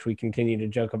pie, which we continue to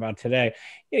joke about today,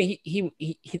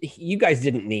 you guys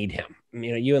didn't need him.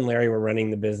 You and Larry were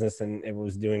running the business, and it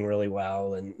was doing really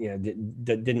well, and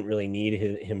didn't really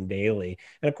need him daily.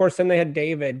 And of course, then they had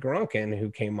David Gronkin, who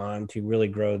came on to really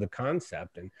grow the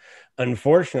concept. And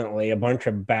unfortunately, a bunch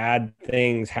of bad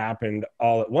things happened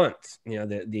all at once.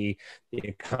 The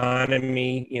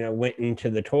economy, went into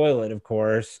the toilet, of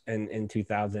course, and in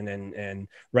 2000, and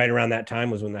right around that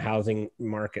time was when the housing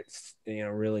markets,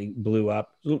 really blew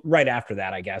up. Right after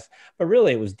that, I guess. But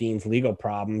really, it was Dean's legal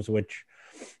problems, which,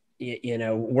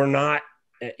 were not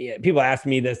people ask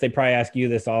me this, they probably ask you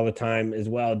this all the time as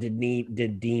well.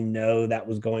 Did Dean know that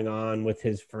was going on with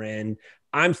his friend?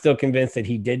 I'm still convinced that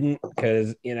he didn't,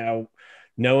 because,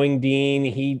 knowing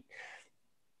Dean,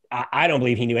 I don't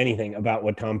believe he knew anything about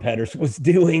what Tom Petters was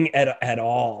doing at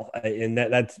all. And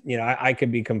that's, I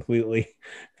could be totally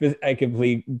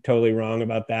wrong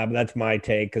about that, but that's my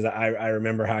take. Cause I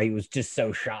remember how he was just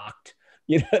so shocked,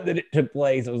 that it took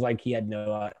place. It was like he had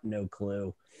no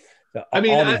clue. So I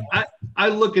mean, I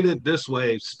look at it this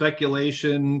way: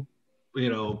 speculation,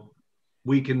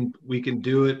 we can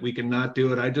do it, we can not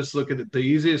do it. I just look at it. The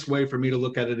easiest way for me to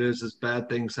look at it is bad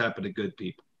things happen to good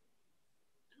people.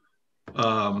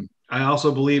 I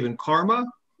also believe in karma.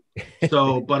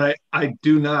 But I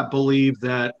do not believe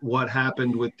that what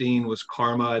happened with Dean was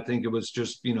karma. I think it was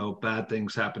just, bad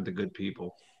things happen to good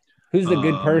people. Who's the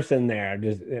good person there?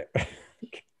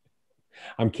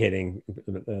 I'm kidding.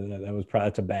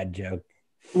 That's a bad joke.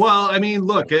 Well, I mean,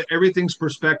 look, everything's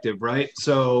perspective, right?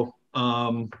 So,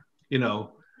 I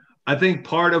think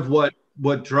part of what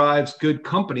drives good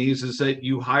companies is that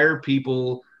you hire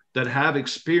people that have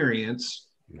experience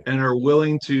and are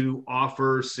willing to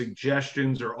offer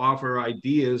suggestions or offer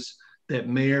ideas that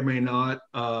may or may not,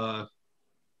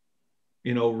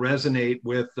 resonate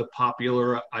with the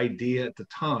popular idea at the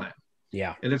time.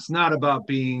 Yeah. And it's not about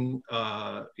being,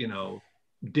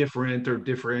 different or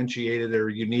differentiated or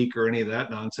unique or any of that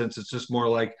nonsense. It's just more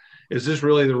like, is this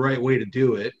really the right way to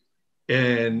do it?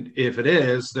 And if it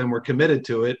is, then we're committed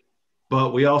to it.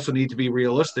 But we also need to be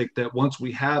realistic that once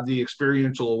we have the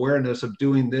experiential awareness of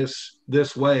doing this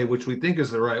way, which we think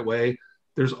is the right way,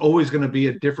 there's always going to be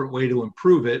a different way to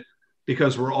improve it,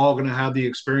 because we're all going to have the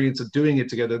experience of doing it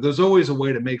together. There's always a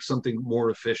way to make something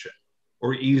more efficient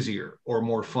or easier or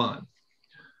more fun.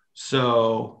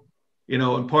 So,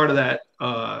 and part of that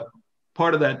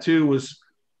too was,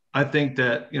 I think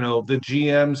that, the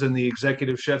GMs and the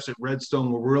executive chefs at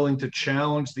Redstone were willing to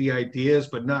challenge the ideas,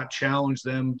 but not challenge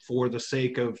them for the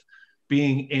sake of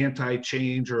being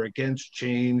anti-change or against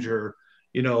change, or,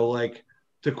 like,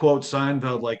 to quote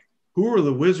Seinfeld, like, who are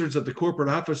the wizards at the corporate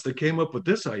office that came up with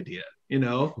this idea?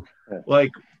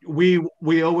 Like, we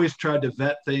always tried to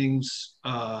vet things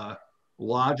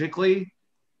logically.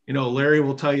 Larry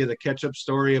will tell you the ketchup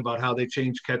story about how they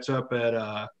changed ketchup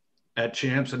at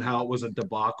Champs and how it was a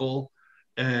debacle.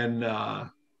 And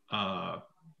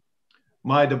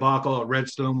my debacle at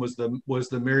Redstone was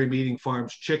the Merry Meeting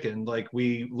Farms chicken. Like,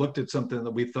 we looked at something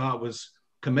that we thought was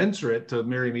commensurate to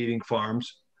Merry Meeting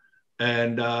Farms,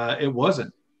 and it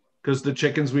wasn't, because the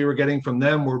chickens we were getting from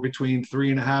them were between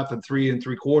 3.5 and 3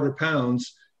 3/4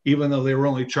 pounds, even though they were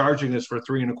only charging us for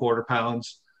 3 1/4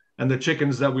 pounds. And the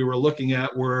chickens that we were looking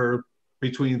at were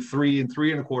between 3 and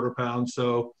 3 1/4 pounds.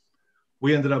 So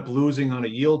we ended up losing on a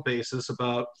yield basis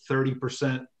about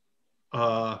 30%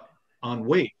 on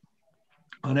weight,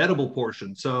 on edible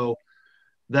portion. So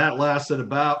that lasted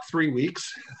about 3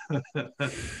 weeks.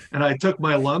 And I took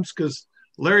my lumps, because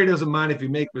Larry doesn't mind if you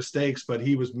make mistakes, but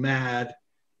he was mad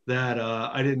that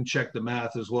I didn't check the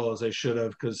math as well as I should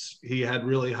have, because he had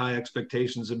really high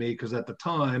expectations of me, because at the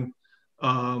time,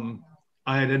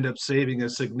 I had ended up saving a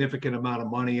significant amount of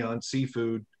money on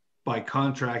seafood by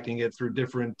contracting it through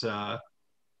different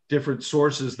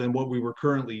sources than what we were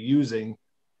currently using.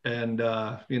 And,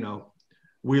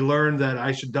 we learned that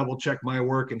I should double check my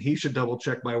work and he should double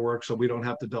check my work, so we don't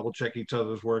have to double check each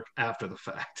other's work after the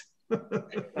fact.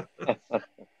 Good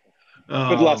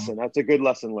lesson. That's a good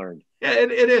lesson learned. Yeah,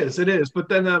 it is. But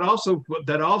then that also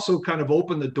kind of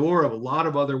opened the door of a lot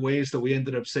of other ways that we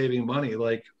ended up saving money.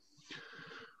 Like,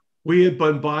 we had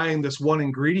been buying this one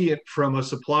ingredient from a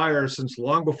supplier since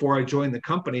long before I joined the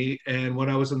company. And when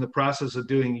I was in the process of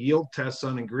doing yield tests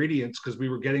on ingredients, because we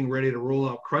were getting ready to roll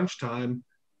out crunch time,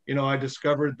 I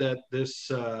discovered that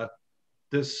this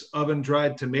oven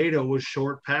dried tomato was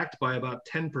short packed by about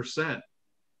 10%.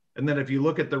 And then if you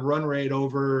look at the run rate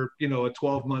over, a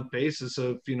 12-month basis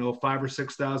of, 5,000 or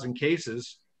 6,000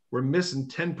 cases, we're missing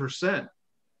 10%.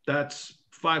 That's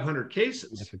 500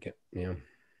 cases. Significant. Yeah.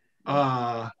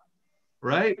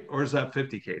 Right? Or is that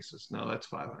 50 cases? No, that's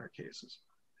 500 cases.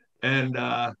 And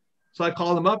so I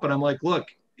called them up and I'm like, look,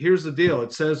 here's the deal.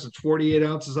 It says it's 48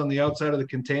 ounces on the outside of the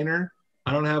container.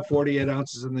 I don't have 48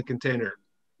 ounces in the container.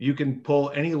 You can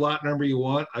pull any lot number you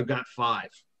want. I've got 5.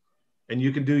 And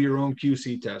you can do your own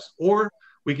QC test. Or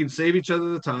we can save each other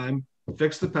the time,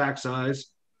 fix the pack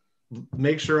size,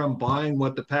 make sure I'm buying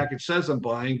what the package says I'm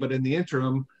buying. But in the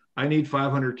interim, I need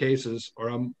 500 cases or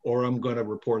I'm going to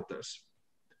report this.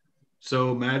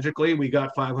 So magically, we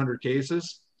got 500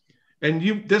 cases.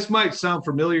 And this might sound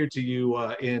familiar to you,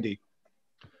 Andy.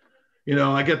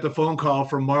 I get the phone call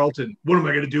from Marlton. What am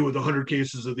I going to do with 100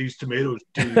 cases of these tomatoes,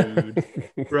 dude?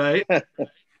 Right?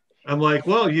 I'm like,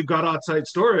 well, you've got outside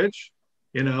storage,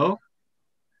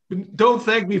 Don't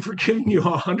thank me for giving you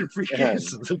 100 free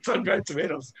cases of sun-dried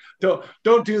tomatoes.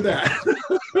 Don't do that.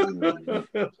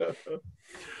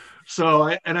 So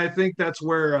I think that's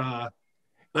where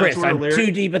Chris, I'm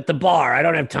too deep at the bar. I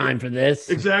don't have time for this.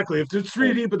 Exactly. If it's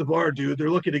 3 deep at the bar, dude, they're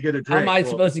looking to get a drink. How am I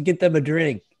supposed to get them a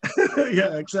drink?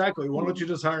 Yeah, exactly. Why don't you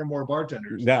just hire more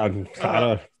bartenders?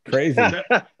 No, crazy.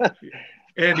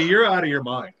 Andy, you're out of your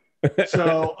mind.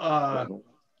 So,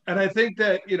 and I think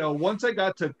that, once I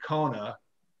got to Kona,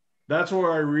 that's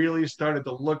where I really started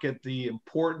to look at the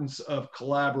importance of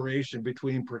collaboration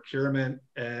between procurement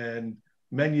and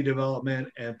menu development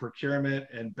and procurement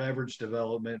and beverage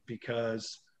development,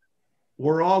 because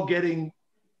we're all getting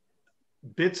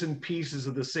bits and pieces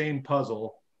of the same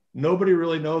puzzle. Nobody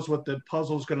really knows what the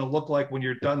puzzle is going to look like when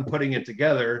you're done putting it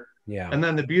together. Yeah. And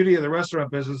then the beauty of the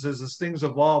restaurant business is as things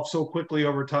evolve so quickly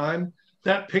over time,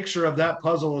 that picture of that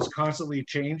puzzle is constantly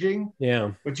changing.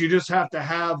 Yeah. But you just have to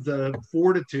have the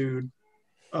fortitude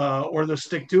or the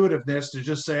stick-to-itiveness to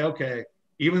just say, okay,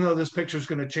 even though this picture is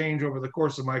going to change over the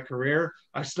course of my career,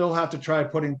 I still have to try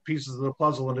putting pieces of the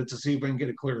puzzle in it to see if I can get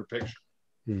a clearer picture.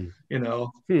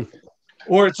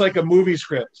 Or it's like a movie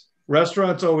script.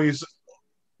 Restaurants always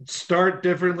start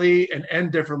differently and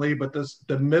end differently, but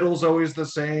the middle's always the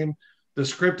same, the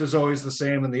script is always the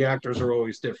same, and the actors are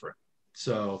always different.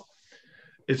 So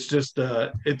it's just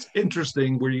it's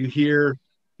interesting where you hear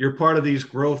you're part of these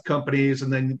growth companies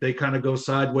and then they kind of go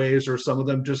sideways, or some of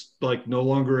them just like no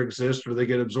longer exist, or they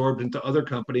get absorbed into other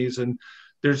companies. And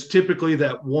there's typically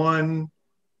that one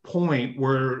point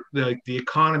where the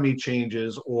economy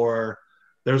changes, or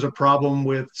there's a problem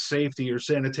with safety or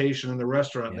sanitation in the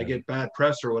restaurant, and they get bad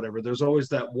press or whatever. There's always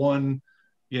that one,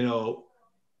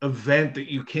 event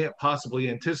that you can't possibly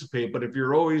anticipate. But if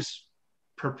you're always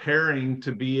preparing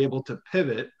to be able to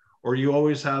pivot, or you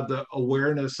always have the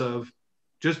awareness of,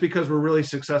 just because we're really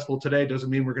successful today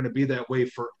doesn't mean we're going to be that way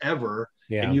forever.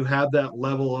 Yeah. And you have that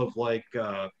level of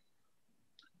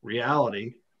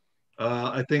reality.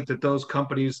 I think that those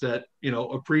companies that,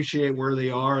 appreciate where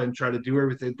they are and try to do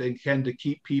everything they can to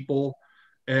keep people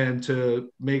and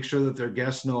to make sure that their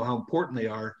guests know how important they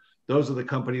are, those are the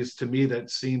companies to me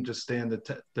that seem to stand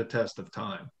the test of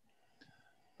time.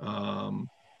 And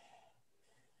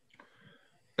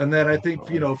then I think,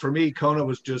 for me, Kona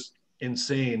was just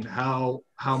insane how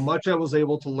much I was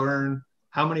able to learn,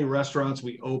 how many restaurants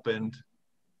we opened,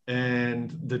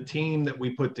 and the team that we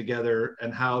put together,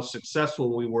 and how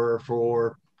successful we were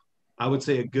for, I would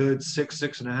say, a good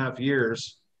 6.5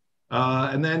 years.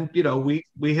 And then,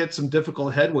 we hit some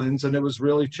difficult headwinds, and it was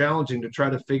really challenging to try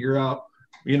to figure out,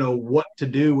 what to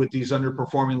do with these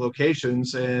underperforming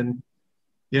locations. And,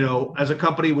 as a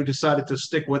company, we decided to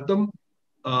stick with them,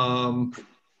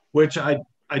 which I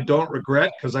don't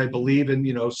regret, because I believe in,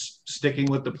 sticking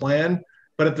with the plan.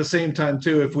 But at the same time,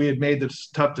 too, if we had made this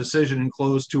tough decision and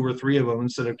closed 2 or 3 of them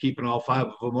instead of keeping all 5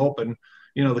 of them open,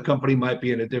 the company might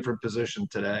be in a different position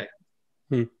today.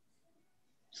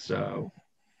 So,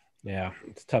 yeah,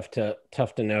 it's tough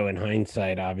to know in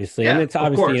hindsight, obviously. Yeah, and it's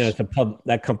obviously,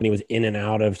 that company was in and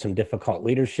out of some difficult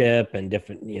leadership, and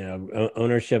different,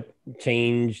 ownership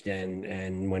changed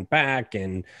and went back,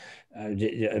 and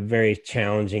a very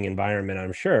challenging environment,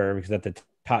 I'm sure, because at the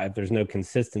top, if there's no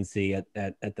consistency at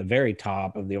the very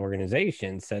top of the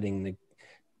organization,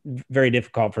 very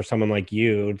difficult for someone like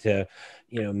you to,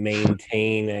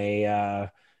 maintain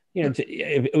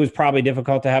it was probably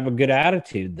difficult to have a good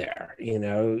attitude there,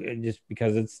 just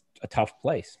because it's a tough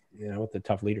place, with the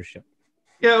tough leadership.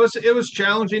 Yeah, it was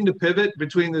challenging to pivot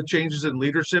between the changes in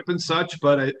leadership and such.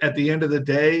 But at the end of the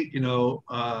day,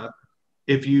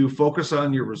 if you focus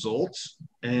on your results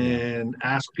and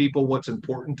ask people what's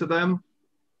important to them,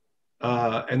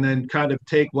 and then kind of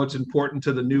take what's important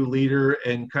to the new leader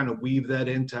and kind of weave that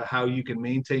into how you can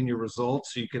maintain your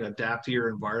results so you can adapt to your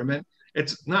environment.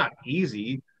 It's not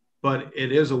easy, but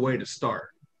it is a way to start.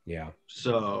 Yeah.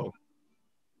 So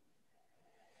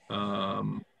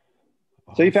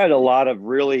you've had a lot of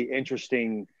really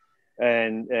interesting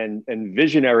and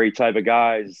visionary type of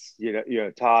guys,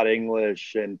 Todd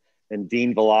English and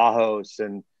Dean Valajos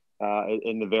and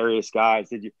the various guys.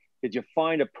 Did you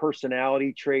find a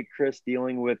personality trait, Chris,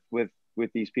 dealing with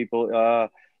these people?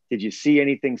 Did you see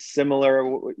anything similar?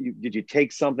 Did you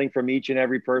take something from each and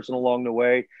every person along the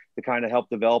way to kind of help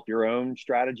develop your own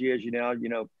strategy as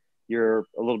you're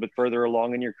a little bit further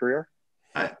along in your career?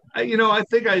 I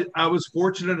think I was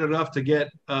fortunate enough to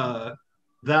get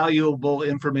valuable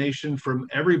information from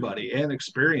everybody and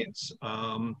experience.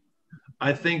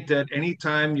 I think that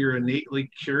anytime you're innately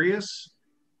curious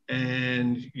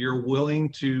and you're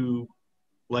willing to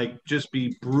like just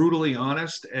be brutally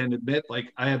honest and admit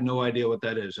like I have no idea what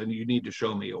that is and you need to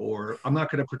show me, or I'm not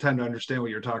going to pretend to understand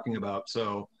what you're talking about.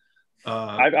 So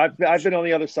I've been on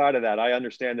the other side of that. I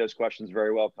understand those questions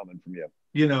very well coming from you.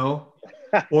 you know,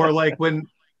 or like when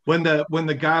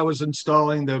the guy was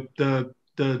installing the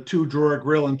 2-drawer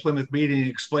grill in Plymouth Meeting,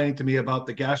 explaining to me about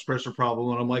the gas pressure problem,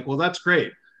 and I'm like, well, that's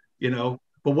great, but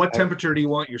what temperature do you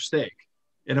want your steak?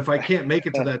 And if I can't make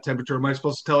it to that temperature, am I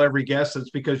supposed to tell every guest it's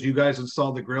because you guys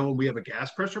installed the grill and we have a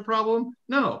gas pressure problem?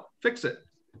 No, fix it.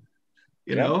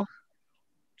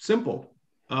 Simple.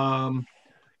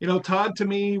 Todd to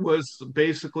me was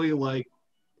basically like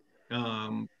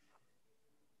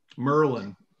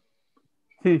Merlin.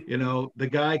 The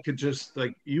guy could just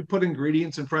like, you put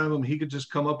ingredients in front of him, he could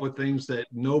just come up with things that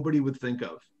nobody would think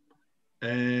of.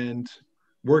 And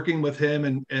working with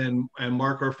him and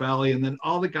Mark Orfali, and then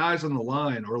all the guys on the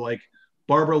line, or like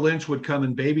Barbara Lynch would come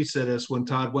and babysit us when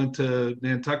Todd went to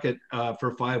Nantucket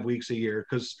for 5 weeks a year,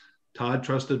 because Todd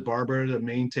trusted Barbara to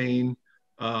maintain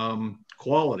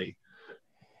quality.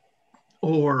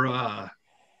 Or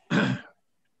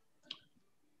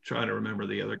trying to remember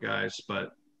the other guys,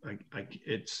 but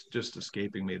it's just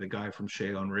escaping me. The guy from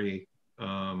Chez Henri,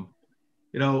 that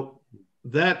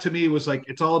to me was like,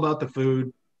 it's all about the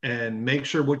food, and make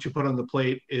sure what you put on the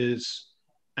plate is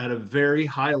at a very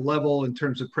high level in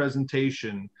terms of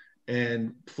presentation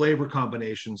and flavor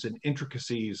combinations and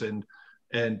intricacies, and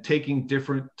taking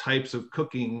different types of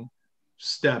cooking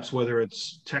steps, whether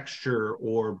it's texture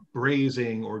or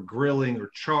braising or grilling or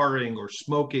charring or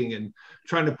smoking, and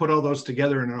trying to put all those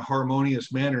together in a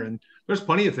harmonious manner. And there's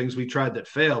plenty of things we tried that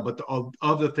failed, but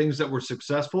of the things that were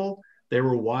successful, they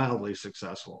were wildly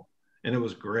successful, and it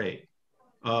was great.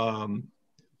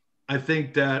 I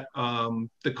think that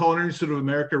the Culinary Institute of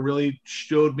America really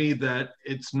showed me that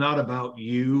it's not about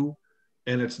you,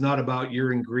 and it's not about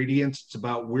your ingredients. It's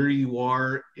about where you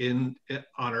are on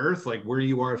Earth, like where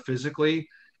you are physically,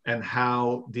 and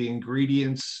how the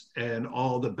ingredients and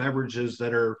all the beverages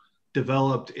that are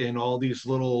developed in all these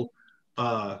little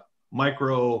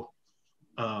micro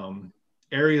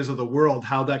areas of the world,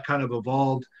 how that kind of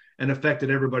evolved and affected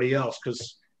everybody else.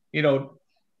 Because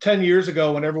 10 years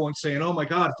ago, when everyone's saying, oh my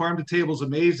God, farm to table is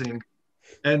amazing.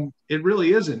 And it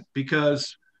really isn't,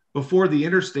 because before the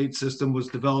interstate system was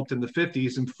developed in the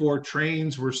 50s and before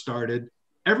trains were started,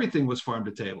 everything was farm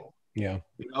to table. Yeah.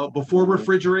 Before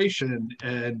refrigeration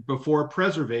and before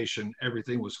preservation,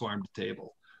 everything was farm to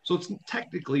table. So it's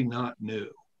technically not new.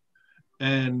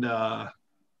 And so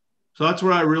that's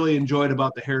what I really enjoyed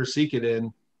about the Harris Seekit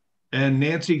Inn. And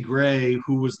Nancy Gray,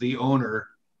 who was the owner,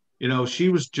 she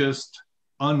was just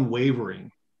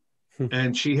unwavering.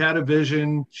 And she had a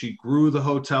vision. She grew the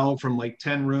hotel from like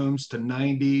 10 rooms to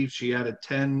 90. She added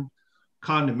 10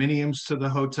 condominiums to the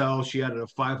hotel. She added a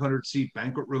 500-seat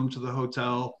banquet room to the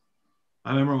hotel. I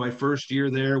remember my first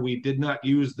year there, we did not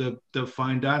use the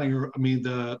fine dining room,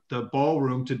 the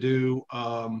ballroom to do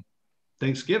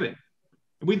Thanksgiving.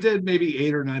 We did maybe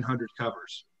 800 or 900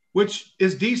 covers, which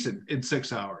is decent in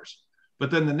 6 hours.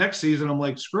 But then the next season, I'm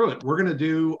like, screw it. We're going to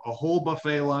do a whole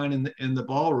buffet line in the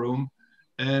ballroom.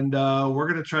 And we're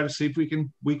going to try to see if we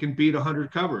can beat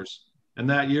 100 covers. And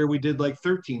that year we did like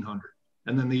 1,300.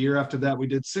 And then the year after that, we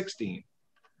did 16.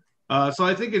 So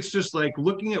I think it's just like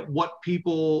looking at what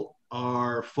people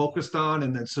are focused on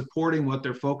and then supporting what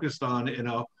they're focused on in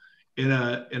a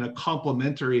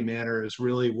complementary manner is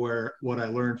really what I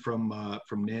learned from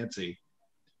Nancy.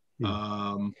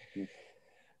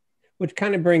 Which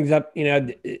kind of brings up,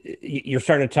 you're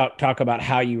starting to talk about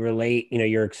how you relate,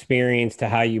 your experience to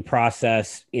how you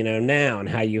process, now, and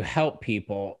how you help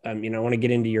people. I want to get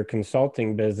into your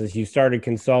consulting business. You started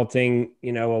consulting,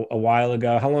 a while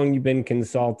ago. How long you been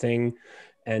consulting?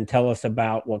 And tell us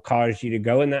about what caused you to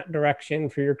go in that direction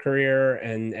for your career,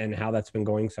 and how that's been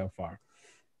going so far.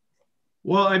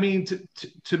 Well,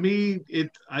 to me,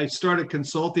 I started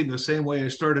consulting the same way I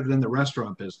started in the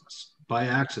restaurant business, by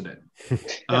accident.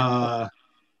 I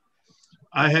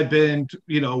had been,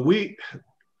 you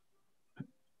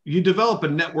develop a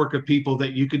network of people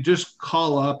that you could just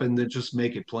call up and then just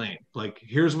make it plain. Like,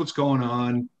 here's what's going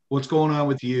on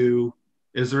with you.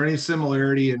 Is there any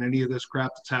similarity in any of this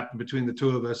crap that's happened between the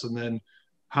two of us? And then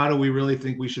how do we really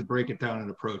think we should break it down and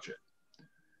approach it?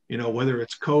 Whether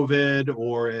it's COVID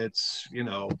or it's,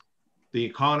 the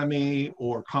economy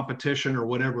or competition or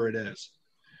whatever it is.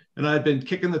 And I'd been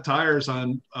kicking the tires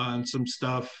on some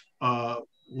stuff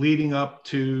leading up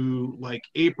to like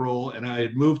April. And I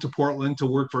had moved to Portland to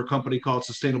work for a company called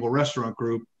Sustainable Restaurant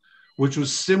Group, which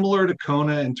was similar to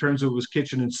Kona in terms of it was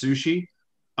kitchen and sushi.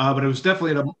 But it was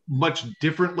definitely at a much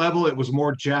different level. It was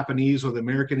more Japanese with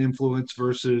American influence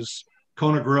versus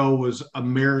Kona Grill was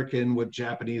American with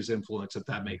Japanese influence, if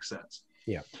that makes sense.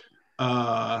 Yeah.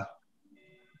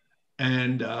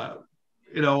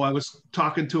 You know, I was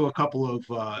talking to a couple of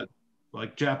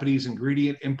like Japanese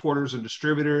ingredient importers and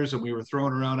distributors, and we were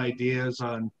throwing around ideas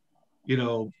on, you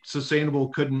know, Sustainable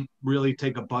couldn't really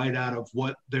take a bite out of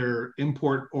what their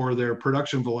import or their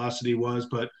production velocity was,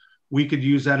 but we could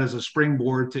use that as a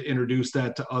springboard to introduce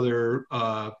that to other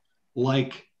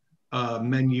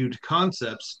menued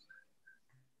concepts.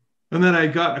 And then I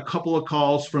got a couple of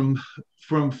calls from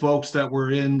folks that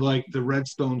were in like the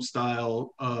Redstone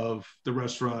style of the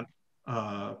restaurant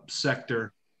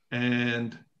sector.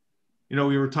 And, you know,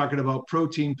 we were talking about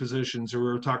protein positions, or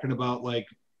we were talking about like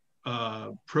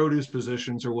produce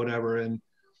positions or whatever. And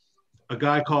a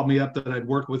guy called me up that I'd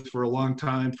worked with for a long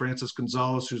time, Francis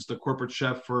Gonzalez, who's the corporate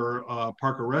chef for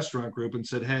Parker Restaurant Group, and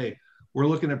said, "Hey, we're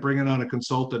looking at bringing on a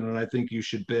consultant, and I think you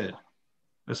should bid."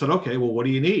 I said, "Okay, well, what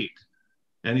do you need?"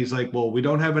 And he's like, "Well, we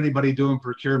don't have anybody doing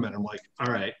procurement." I'm like,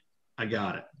 "All right, I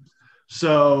got it."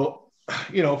 So,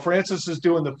 you know, Francis is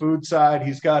doing the food side.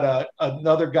 He's got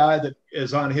another guy that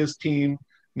is on his team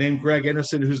named Greg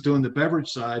Innocent, who's doing the beverage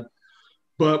side.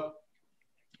 But,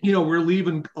 you know, we're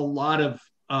leaving a lot of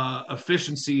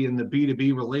efficiency in the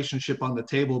B2B relationship on the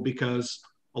table, because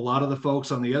a lot of the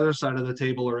folks on the other side of the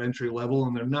table are entry level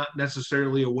and they're not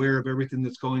necessarily aware of everything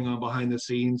that's going on behind the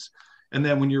scenes. And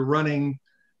then when you're running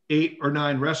 8 or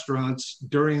 9 restaurants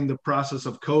during the process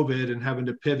of COVID and having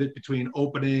to pivot between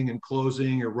opening and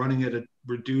closing, or running at a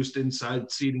reduced inside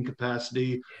seating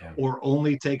capacity, or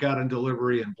only takeout and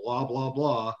delivery and blah, blah,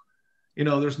 blah, you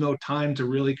know, there's no time to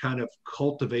really kind of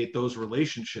cultivate those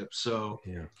relationships. So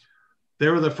they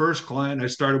were the first client I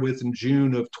started with in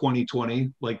June of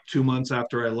 2020, like 2 months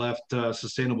after I left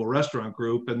Sustainable Restaurant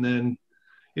Group. And then,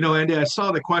 you know, Andy, I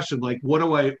saw the question, like, what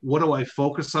do I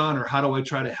focus on, or how do I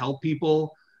try to help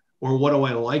people, or what do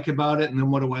I like about it, and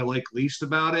then what do I like least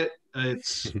about it?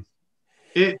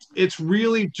 It's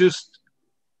really just,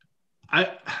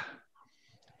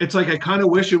 it's like I kind of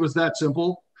wish it was that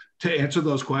simple to answer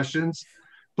those questions.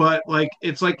 But like,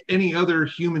 it's like any other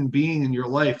human being in your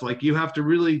life. Like, you have to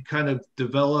really kind of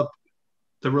develop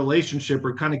the relationship,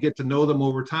 or kind of get to know them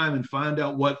over time, and find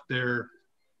out what they're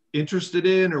interested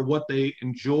in, or what they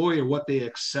enjoy, or what they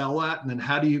excel at. And then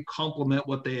how do you complement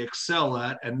what they excel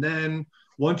at? And then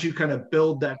once you kind of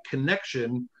build that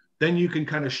connection, then you can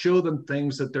kind of show them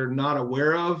things that they're not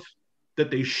aware of,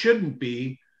 that they shouldn't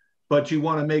be, but you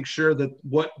want to make sure that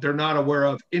what they're not aware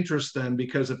of interests them,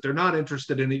 because if they're not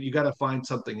interested in it, you got to find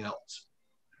something else.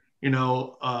 You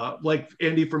know, like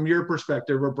Andy, from your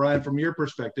perspective, or Brian, from your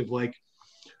perspective, like,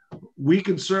 we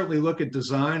can certainly look at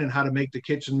design and how to make the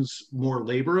kitchens more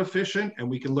labor efficient, and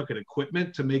we can look at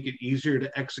equipment to make it easier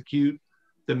to execute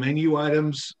the menu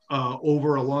items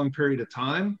over a long period of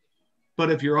time. But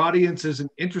if your audience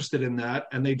isn't interested in that,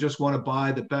 and they just want to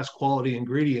buy the best quality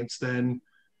ingredients, then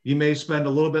you may spend a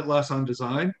little bit less on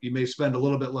design. You may spend a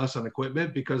little bit less on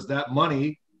equipment, because that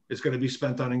money is going to be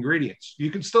spent on ingredients.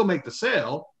 You can still make the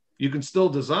sale, you can still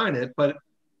design it, but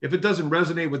if it doesn't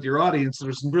resonate with your audience,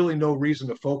 there's really no reason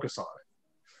to focus on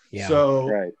it. Yeah.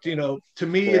 So, you know, to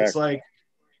me, it's like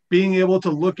being able to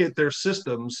look at their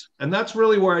systems. And that's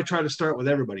really where I try to start with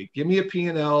everybody. Give me a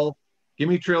P&L, give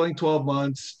me trailing 12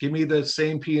 months, give me the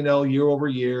same P&L year over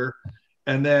year.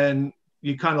 And then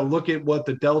you kind of look at what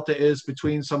the delta is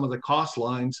between some of the cost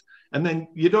lines. And then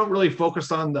you don't really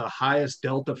focus on the highest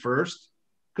delta first,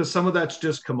 because some of that's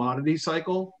just commodity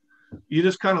cycle. You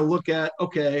just kind of look at,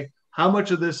 okay, how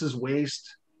much of this is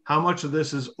waste? How much of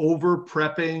this is over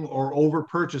prepping or over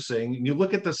purchasing? And you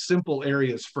look at the simple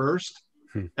areas first.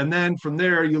 And then from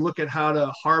there, you look at how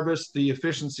to harvest the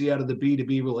efficiency out of the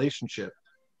B2B relationship.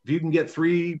 If you can get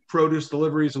 3 produce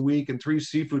deliveries a week and 3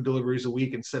 seafood deliveries a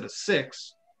week instead of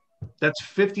 6, that's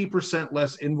 50%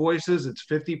 less invoices. It's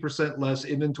 50% less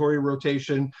inventory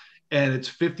rotation, and it's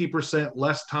 50%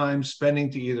 less time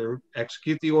spending to either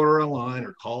execute the order online,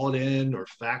 or call it in, or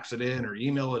fax it in, or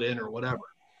email it in, or whatever.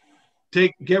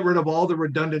 Get rid of all the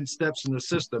redundant steps in the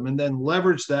system, and then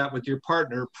leverage that with your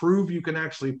partner. Prove you can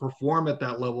actually perform at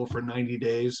that level for 90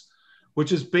 days,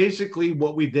 which is basically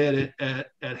what we did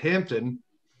at Hampton.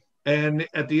 And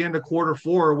at the end of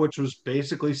Q4, which was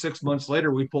basically 6 months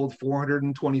later, we pulled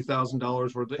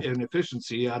 $420,000 worth of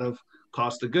inefficiency out of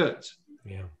cost of goods.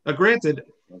 Yeah. Now, granted,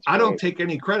 I don't take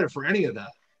any credit for any of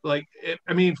that. Like,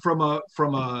 I mean, from a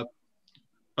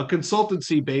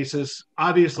consultancy basis,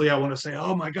 obviously I want to say,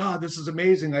 oh my God, this is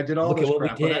amazing. I did all this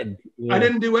crap. I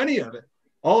didn't do any of it.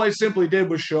 All I simply did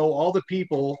was show all the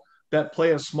people that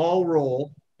play a small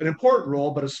role, an important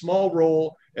role, but a small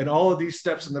role in all of these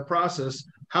steps in the process,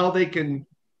 how they can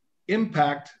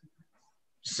impact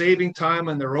saving time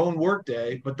on their own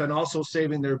workday, but then also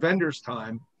saving their vendors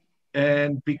time.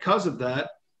 And because of that,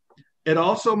 it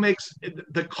also makes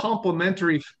the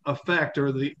complementary effect,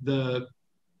 or the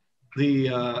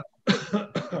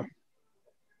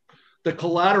the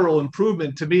collateral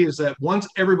improvement to me, is that once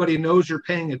everybody knows you're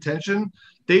paying attention,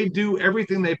 they do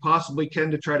everything they possibly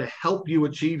can to try to help you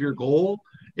achieve your goal.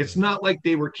 It's not like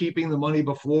they were keeping the money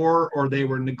before, or they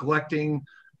were neglecting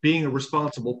being a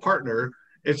responsible partner.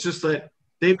 It's just that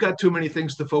they've got too many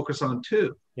things to focus on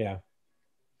too. Yeah.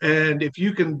 And if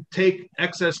you can take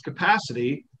excess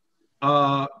capacity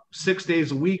 6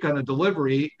 days a week on a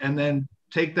delivery, and then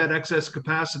take that excess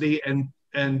capacity and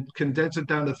condense it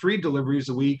down to 3 deliveries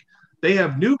a week, they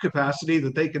have new capacity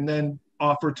that they can then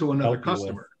offer to another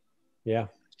customer. Yeah.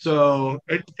 So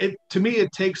it to me,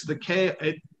 it takes the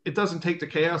it doesn't take the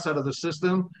chaos out of the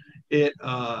system.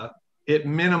 It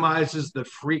minimizes the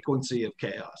frequency of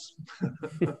chaos.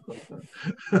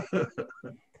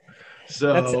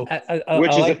 So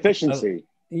which is efficiency.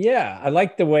 Yeah, I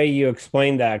like the way you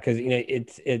explained that, because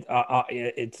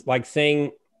it's like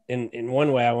saying, in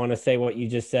one way, I want to say what you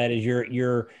just said is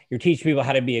you're teaching people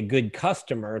how to be a good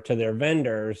customer to their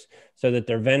vendors, so that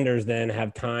their vendors then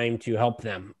have time to help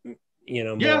them. More.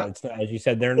 Yeah. It's not, as you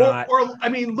said, they're not. Or I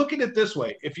mean, look at it this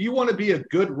way: if you want to be a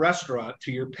good restaurant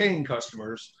to your paying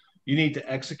customers, you need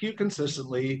to execute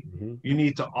consistently. Mm-hmm. You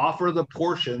need to offer the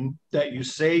portion that you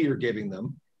say you're giving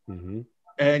them. Mm-hmm.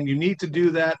 And you need to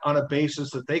do that on a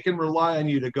basis that they can rely on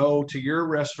you to go to your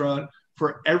restaurant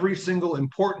for every single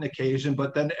important occasion,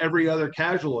 but then every other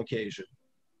casual occasion.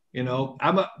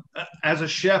 As a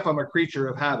chef, I'm a creature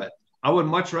of habit. I would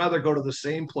much rather go to the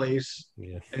same place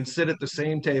and sit at the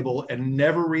same table and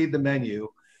never read the menu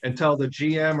and tell the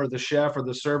GM or the chef or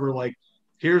the server, like,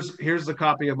 here's the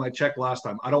copy of my check last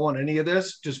time. I don't want any of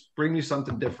this. Just bring me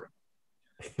something different.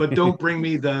 But don't bring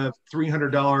me the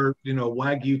 $300,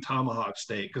 Wagyu tomahawk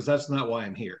steak, because that's not why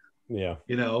I'm here. Yeah.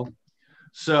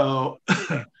 So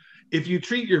if you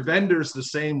treat your vendors the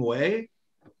same way,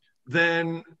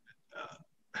 then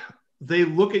they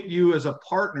look at you as a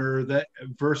partner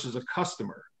versus a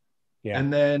customer. Yeah.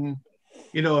 And then,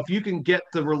 if you can get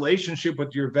the relationship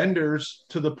with your vendors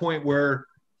to the point where,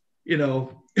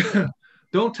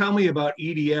 don't tell me about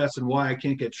EDS and why I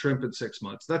can't get shrimp in 6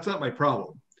 months. That's not my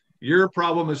problem. Your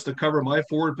problem is to cover my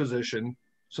forward position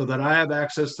so that I have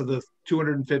access to the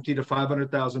 250 to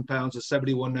 500,000 pounds of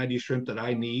 7190 shrimp that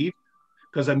I need,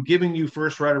 because I'm giving you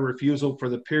first right of refusal for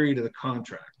the period of the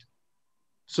contract.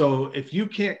 So if you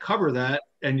can't cover that,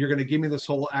 and you're going to give me this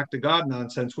whole act of God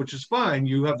nonsense, which is fine,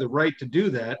 you have the right to do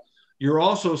that. You're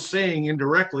also saying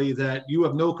indirectly that you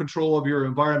have no control of your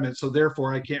environment, so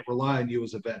therefore I can't rely on you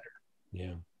as a vendor.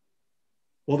 Yeah.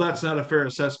 Well, that's not a fair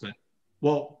assessment.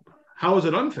 Well, how is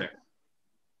it unfair?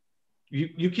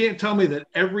 You can't tell me that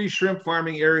every shrimp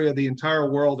farming area of the entire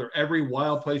world, or every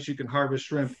wild place you can harvest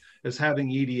shrimp, is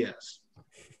having EDS.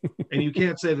 And you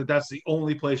can't say that that's the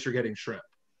only place you're getting shrimp.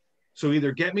 So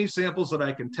either get me samples that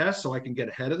I can test so I can get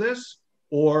ahead of this,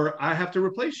 or I have to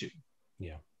replace you.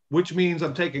 Yeah. Which means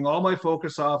I'm taking all my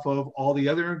focus off of all the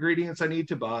other ingredients I need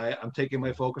to buy. I'm taking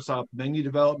my focus off menu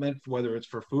development, whether it's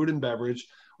for food and beverage,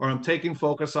 or I'm taking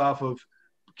focus off of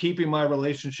keeping my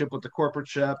relationship with the corporate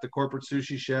chef, the corporate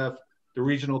sushi chef, the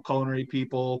regional culinary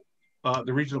people,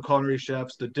 the regional culinary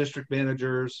chefs, the district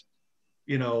managers.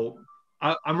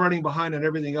 I'm running behind on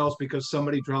everything else because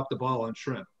somebody dropped the ball on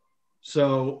shrimp.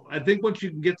 So I think once you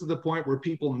can get to the point where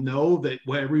people know that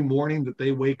every morning that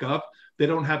they wake up, they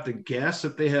don't have to guess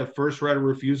if they have first right of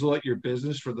refusal at your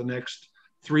business for the next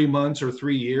 3 months or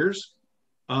 3 years.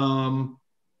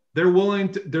 They're willing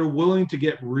to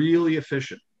get really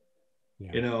efficient.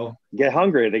 Yeah. Get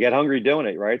hungry. They get hungry doing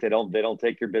it, right? They don't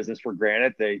take your business for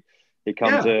granted. They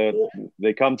come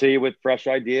to you with fresh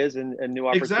ideas and new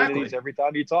opportunities every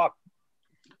time you talk.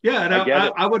 Yeah, and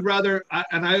I would rather,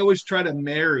 and I always try to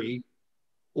marry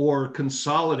or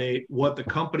consolidate what the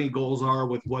company goals are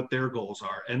with what their goals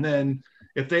are. And then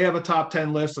if they have a top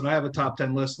 10 list and I have a top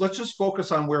 10 list, let's just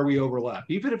focus on where we overlap,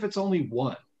 even if it's only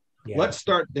one. Yeah. Let's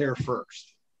start there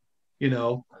first,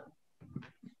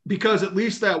 because at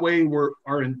least that way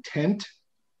our intent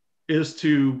is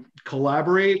to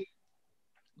collaborate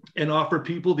and offer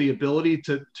people the ability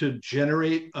to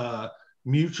generate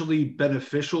mutually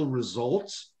beneficial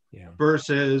results. Yeah.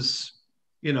 Versus,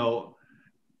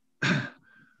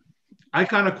 I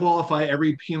kind of qualify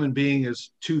every human being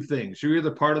as two things. You're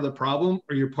either part of the problem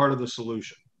or you're part of the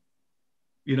solution.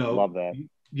 Love that.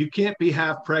 you can't be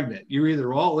half pregnant. You're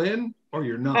either all in or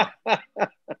you're not.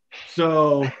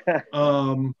 So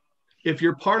if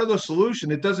you're part of the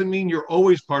solution, it doesn't mean you're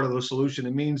always part of the solution.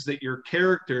 It means that your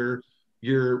character,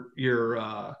 your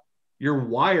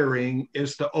wiring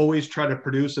is to always try to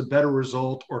produce a better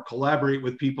result or collaborate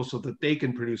with people so that they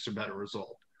can produce a better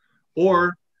result.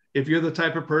 Or if you're the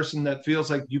type of person that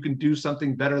feels like you can do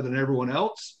something better than everyone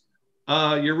else,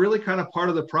 you're really kind of part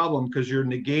of the problem, because you're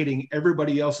negating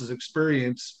everybody else's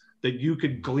experience that you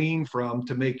could glean from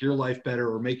to make your life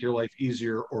better or make your life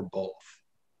easier, or both.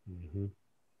 Mm-hmm.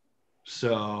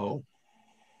 So,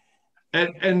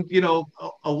 and you know,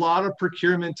 a lot of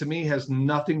procurement to me has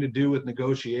nothing to do with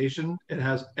negotiation. It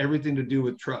has everything to do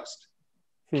with trust.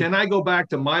 Can I go back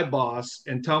to my boss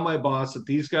and tell my boss that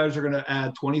these guys are going to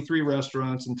add 23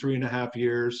 restaurants in 3.5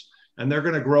 years, and they're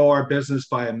going to grow our business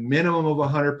by a minimum of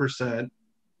 100%?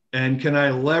 And can I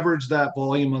leverage that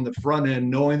volume on the front end,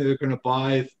 knowing that they're going to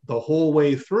buy the whole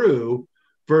way through,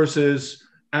 versus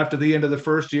after the end of the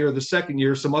first year or the second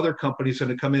year, some other company's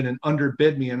going to come in and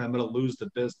underbid me and I'm going to lose the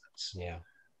business? Yeah.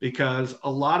 Because a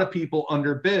lot of people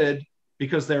underbid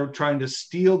because they're trying to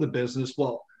steal the business.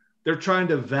 Well, they're trying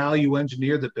to value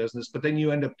engineer the business, but then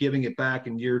you end up giving it back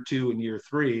in year 2 and year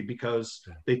 3 because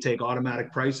they take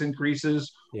automatic price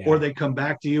increases, or they come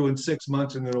back to you in 6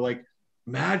 months and they're like,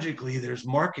 magically there's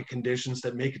market conditions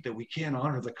that make it that we can't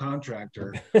honor the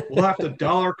contractor. We'll have to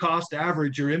dollar cost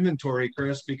average your inventory,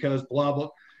 Chris, because blah, blah.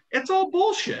 It's all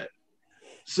bullshit.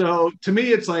 So to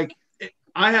me, it's like,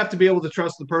 I have to be able to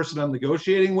trust the person I'm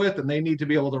negotiating with, and they need to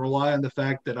be able to rely on the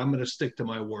fact that I'm going to stick to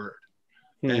my word.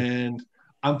 And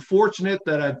I'm fortunate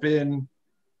that I've been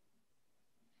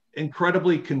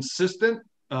incredibly consistent,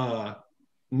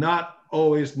 not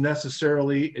always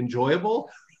necessarily enjoyable,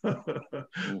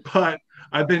 but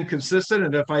I've been consistent.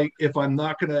 And if I'm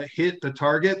not going to hit the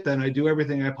target, then I do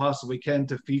everything I possibly can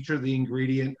to feature the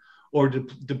ingredient, or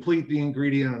deplete the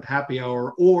ingredient on happy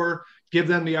hour, or give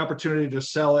them the opportunity to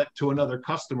sell it to another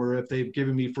customer if they've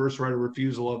given me first right of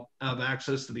refusal of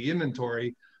access to the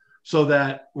inventory, so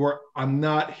that I'm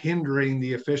not hindering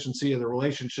the efficiency of the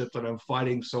relationship that I'm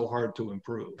fighting so hard to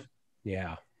improve.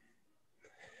 Yeah.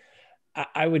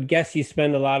 I would guess you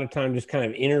spend a lot of time just kind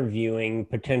of interviewing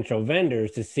potential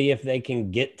vendors to see if they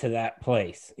can get to that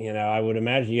place. You know, I would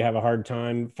imagine you have a hard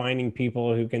time finding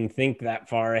people who can think that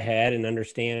far ahead and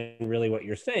understand really what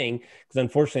you're saying, because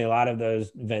unfortunately, a lot of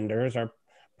those vendors are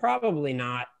probably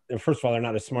not, first of all, they're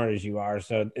not as smart as you are.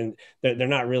 So they're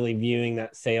not really viewing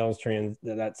that sales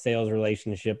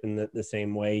relationship in the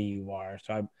same way you are.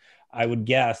 So I would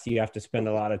guess you have to spend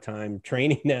a lot of time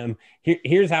training them.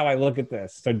 Here's how I look at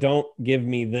this. So don't give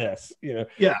me this, you know?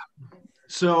 Yeah.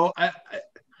 So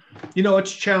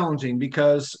it's challenging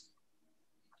because,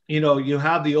 you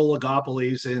have the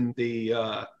oligopolies in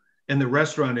the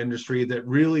restaurant industry that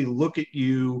really look at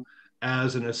you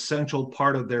as an essential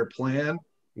part of their plan.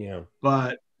 Yeah.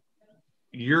 But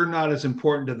you're not as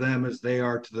important to them as they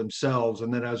are to themselves.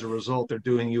 And then as a result, they're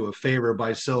doing you a favor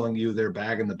by selling you their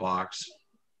bag in the box.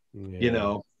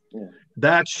 Yeah.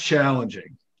 That's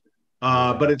challenging,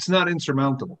 but it's not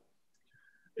insurmountable.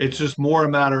 It's just more a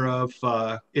matter of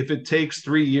if it takes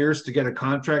 3 years to get a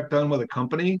contract done with a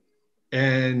company,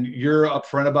 and you're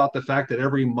upfront about the fact that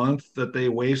every month that they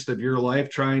waste of your life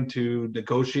trying to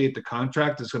negotiate the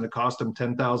contract is going to cost them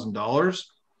 $10,000.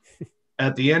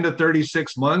 At the end of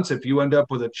 36 months, if you end up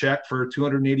with a check for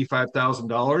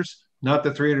 $285,000, not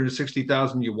the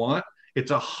 $360,000 you want,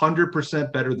 it's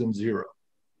 100% better than zero.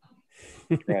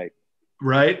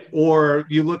 Right. Or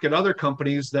you look at other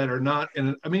companies that are not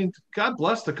God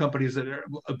bless the companies that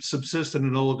subsist in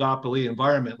an oligopoly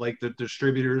environment, like the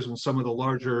distributors and some of the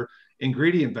larger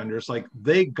ingredient vendors. Like,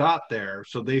 they got there,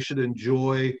 so they should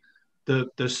enjoy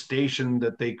the station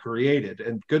that they created,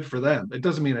 and good for them. It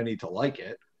doesn't mean I need to like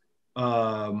it.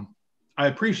 I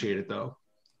appreciate it though.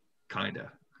 Kind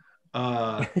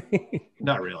of,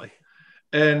 not really.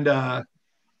 And,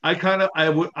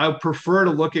 I prefer to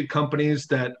look at companies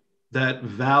that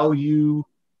value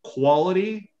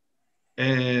quality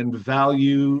and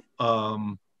value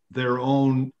their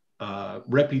own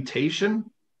reputation,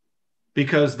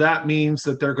 because that means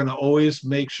that they're going to always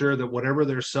make sure that whatever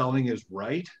they're selling is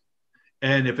right.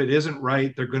 And if it isn't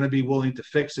right, they're going to be willing to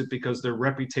fix it, because their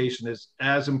reputation is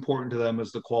as important to them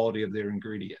as the quality of their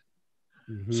ingredient.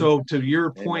 Mm-hmm. So to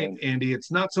your point, Andy,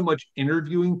 it's not so much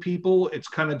interviewing people, it's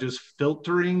kind of just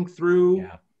filtering through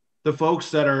the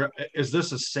folks that are, is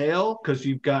this a sale? Because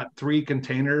you've got 3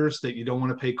 containers that you don't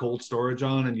want to pay cold storage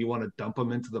on and you want to dump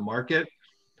them into the market.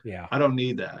 Yeah. I don't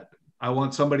need that. I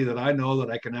want somebody that I know that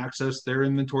I can access their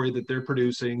inventory that they're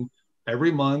producing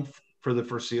every month for the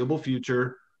foreseeable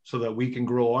future, so that we can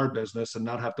grow our business and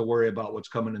not have to worry about what's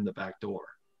coming in the back door.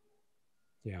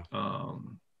 Yeah.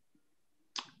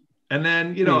 And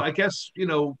then, I guess,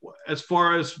 as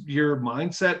far as your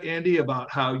mindset, Andy,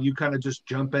 about how you kind of just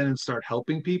jump in and start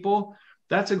helping people,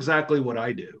 that's exactly what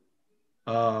I do.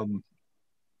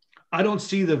 I don't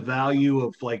see the value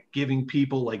of like giving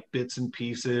people like bits and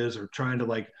pieces or trying to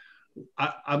like,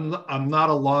 I'm not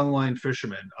a long line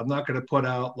fisherman. I'm not going to put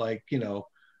out like,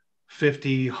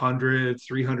 50, 100,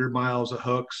 300 miles of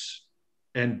hooks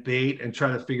and bait and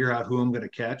try to figure out who I'm going to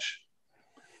catch.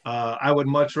 I would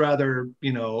much rather,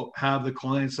 have the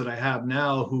clients that I have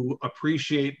now who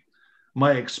appreciate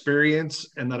my experience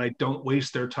and that I don't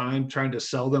waste their time trying to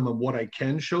sell them on what I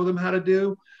can show them how to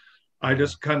do. I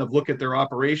just kind of look at their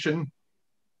operation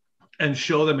and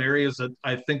show them areas that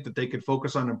I think that they could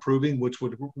focus on improving, which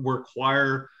would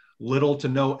require little to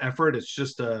no effort. It's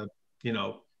just a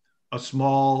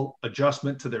small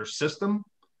adjustment to their system.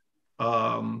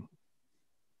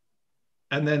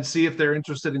 And then see if they're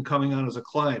interested in coming on as a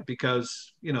client,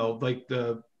 because, like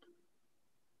the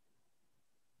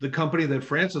company that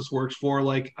Francis works for,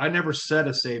 like I never set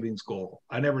a savings goal.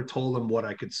 I never told them what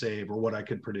I could save or what I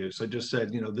could produce. I just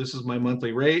said, this is my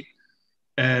monthly rate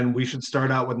and we should start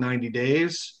out with 90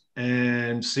 days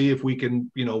and see if we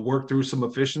can, work through some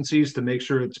efficiencies to make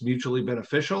sure it's mutually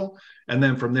beneficial. And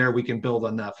then from there, we can build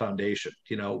on that foundation.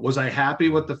 Was I happy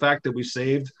with the fact that we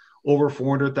saved over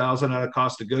 400,000 out of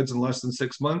cost of goods in less than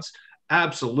 6 months?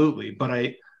 Absolutely. But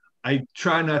I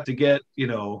try not to get,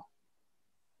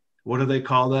 what do they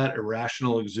call that?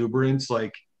 Irrational exuberance.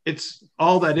 Like it's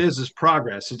all that is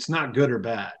progress. It's not good or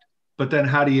bad, but then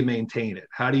how do you maintain it?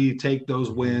 How do you take those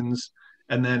wins?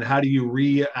 And then how do you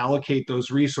reallocate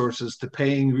those resources to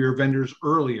paying your vendors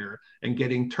earlier and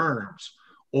getting terms,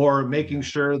 or making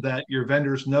sure that your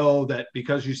vendors know that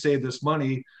because you save this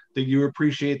money, that you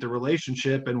appreciate the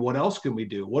relationship, and what else can we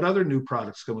do? What other new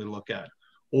products can we look at?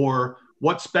 Or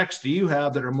what specs do you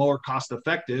have that are more cost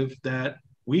effective that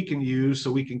we can use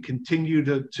so we can continue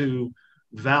to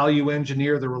value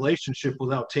engineer the relationship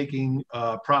without taking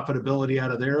profitability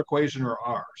out of their equation or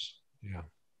ours? Yeah.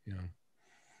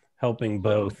 Helping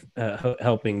both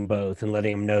and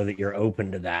letting them know that you're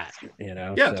open to that,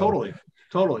 Yeah, so.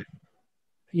 Totally.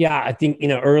 Yeah, I think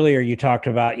earlier you talked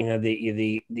about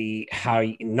the how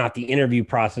not the interview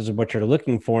process of what you're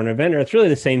looking for in a vendor. It's really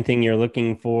the same thing you're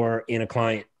looking for in a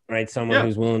client, right? Someone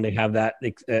who's willing to have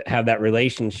that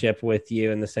relationship with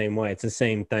you in the same way. It's the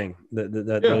same thing.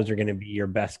 Those are going to be your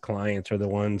best clients, or the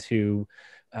ones who.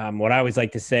 What I always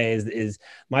like to say is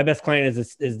my best client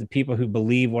is the people who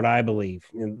believe what I believe.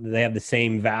 They have the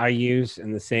same values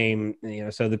and the same,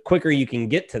 so the quicker you can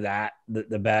get to that,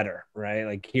 the better, right?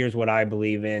 Like, here's what I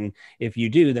believe in. If you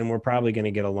do, then we're probably going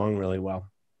to get along really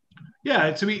well. Yeah.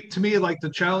 To me, like the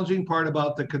challenging part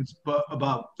about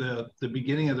the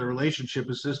beginning of the relationship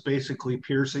is just basically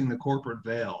piercing the corporate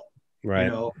veil. Right.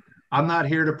 I'm not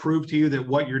here to prove to you that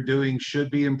what you're doing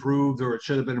should be improved or it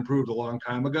should have been improved a long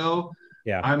time ago.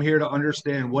 Yeah. I'm here to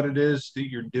understand what it is that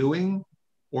you're doing,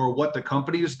 or what the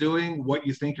company is doing, what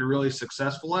you think you're really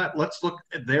successful at. Let's look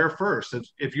there first.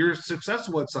 If you're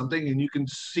successful at something and you can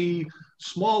see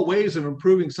small ways of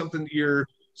improving something that you're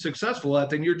successful at,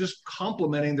 then you're just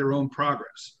complementing their own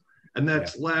progress. And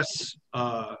that's less,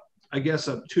 I guess,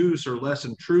 obtuse or less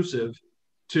intrusive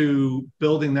to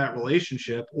building that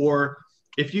relationship. Or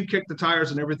if you kick the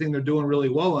tires and everything they're doing really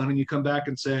well on, and you come back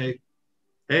and say,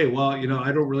 hey, well,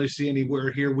 I don't really see anywhere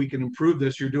here we can improve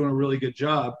this. You're doing a really good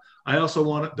job. I also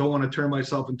don't want to turn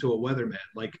myself into a weatherman.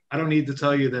 Like, I don't need to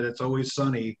tell you that it's always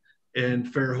sunny in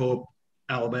Fairhope,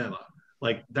 Alabama.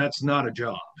 Like, that's not a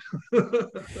job.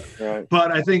 Right.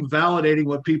 But I think validating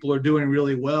what people are doing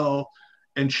really well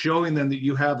and showing them that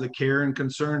you have the care and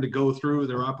concern to go through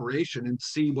their operation and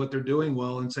see what they're doing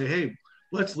well and say, hey,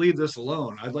 let's leave this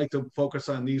alone. I'd like to focus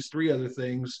on these 3 other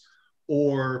things.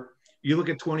 Or you look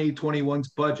at 2021's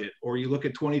budget, or you look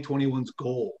at 2021's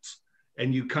goals,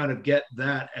 and you kind of get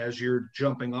that as your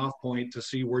jumping off point to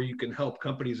see where you can help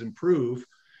companies improve.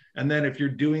 And then if you're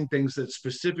doing things that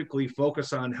specifically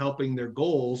focus on helping their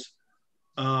goals,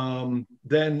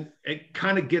 then it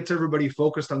kind of gets everybody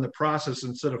focused on the process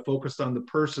instead of focused on the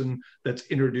person that's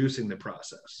introducing the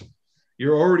process.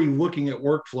 You're already looking at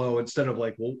workflow instead of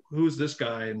like, well, who's this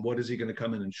guy and what is he going to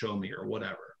come in and show me, or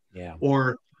whatever. Yeah.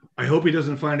 Or I hope he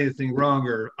doesn't find anything wrong,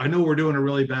 or I know we're doing a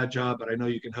really bad job, but I know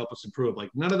you can help us improve.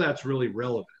 Like, none of that's really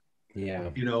relevant. Yeah.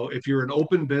 If you're an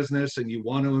open business and you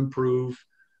want to improve,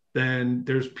 then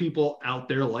there's people out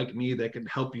there like me that can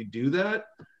help you do that.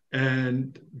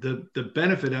 And the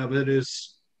benefit of it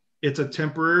is it's a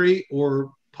temporary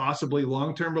or possibly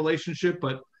long-term relationship,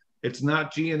 but It's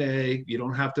not G&A. You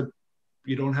don't have to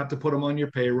put them on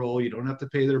your payroll. You don't have to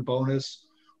pay their bonus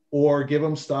or give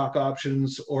them stock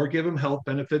options or give them health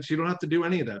benefits. You don't have to do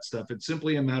any of that stuff. It's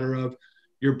simply a matter of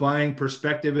you're buying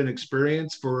perspective and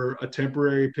experience for a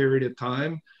temporary period of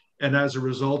time. And as a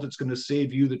result, it's going to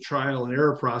save you the trial and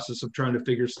error process of trying to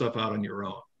figure stuff out on your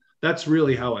own. That's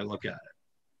really how I look at it.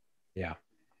 Yeah.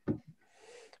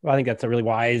 Well, I think that's a really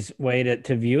wise way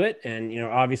to view it. And,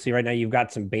 obviously right now you've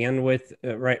got some bandwidth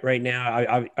right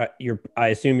now. I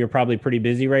assume you're probably pretty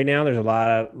busy right now. There's a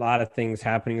lot of things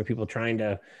happening with people trying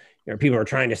to, people are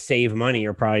trying to save money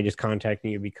or probably just contacting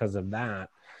you because of that.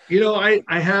 I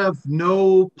have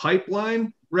no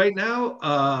pipeline right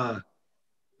now,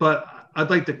 but I'd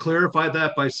like to clarify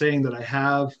that by saying that I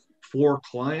have 4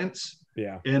 clients.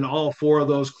 Yeah. And all 4 of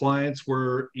those clients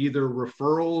were either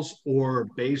referrals or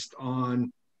based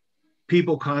on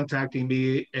people contacting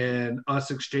me and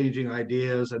us exchanging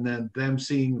ideas and then them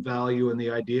seeing value in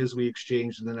the ideas we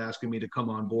exchanged and then asking me to come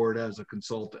on board as a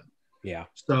consultant. Yeah.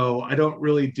 So I don't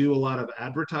really do a lot of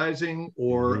advertising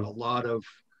or a lot of,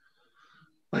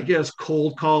 I guess,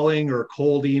 cold calling or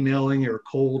cold emailing or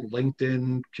cold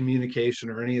LinkedIn communication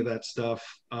or any of that stuff.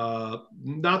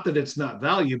 Not that it's not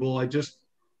valuable.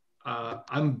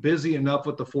 I'm busy enough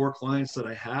with the 4 clients that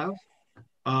I have.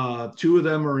 2 of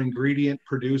them are ingredient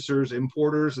producers,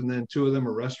 importers, and then 2 of them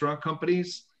are restaurant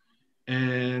companies.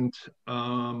 And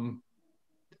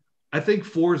I think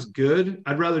 4 is good.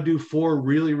 I'd rather do 4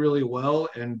 really, really well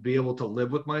and be able to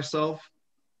live with myself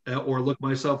or look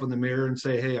myself in the mirror and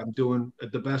say, hey, I'm doing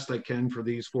the best I can for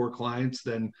these 4 clients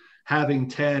than having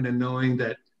 10 and knowing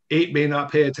that 8 may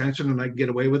not pay attention and I can get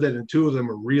away with it. And 2 of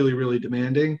them are really, really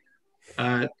demanding.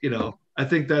 I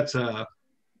think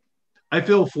I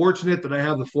feel fortunate that I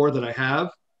have the 4 that I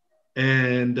have.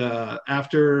 And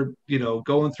after,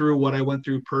 going through what I went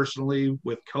through personally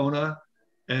with Kona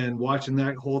and watching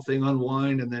that whole thing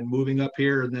unwind and then moving up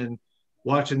here and then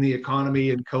watching the economy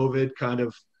and COVID kind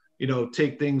of,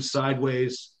 take things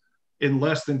sideways in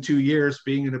less than 2 years,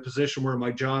 being in a position where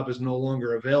my job is no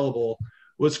longer available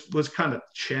was kind of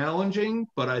challenging.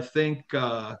 But I think,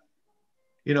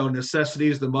 necessity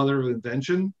is the mother of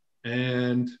invention.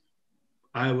 And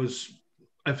I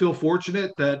feel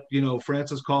fortunate that,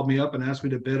 Francis called me up and asked me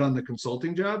to bid on the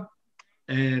consulting job.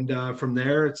 And from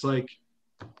there, it's like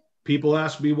people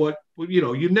ask me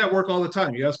you network all the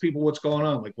time. You ask people what's going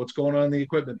on, like what's going on in the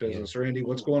equipment business, or Andy,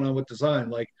 what's going on with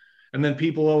design? And then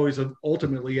people always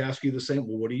ultimately ask you the same,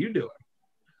 well, what are you doing?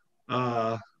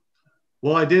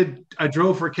 Well, I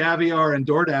drove for Caviar and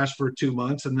DoorDash for 2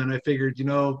 months. And then I figured,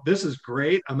 this is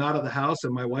great. I'm out of the house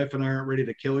and my wife and I aren't ready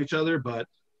to kill each other, but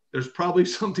there's probably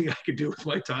something I could do with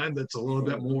my time that's a little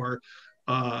bit more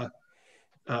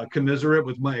commiserate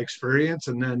with my experience.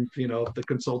 And then, the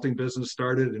consulting business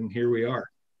started and here we are.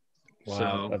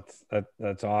 Wow, so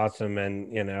that's awesome.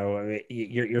 And,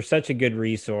 you're such a good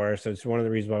resource. It's one of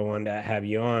the reasons why I wanted to have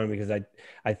you on, because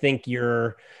I think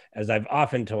you're, as I've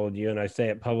often told you, and I say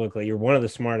it publicly, you're one of the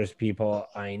smartest people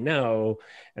I know.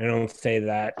 And I don't say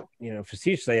that,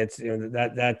 facetiously. It's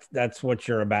that's what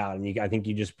you're about. And I think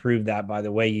you just proved that by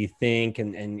the way you think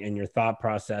and your thought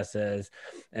processes.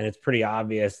 And it's pretty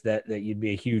obvious that you'd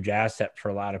be a huge asset for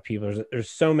a lot of people. There's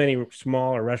so many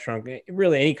smaller restaurant,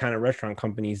 really any kind of restaurant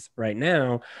companies right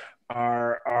now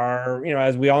are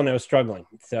as we all know, struggling.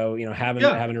 So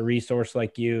having a resource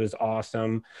like you is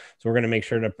awesome. So we're going to make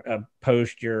sure to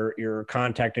post your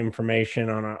contact information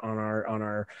on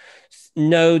our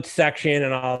notes section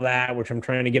and all that, which I'm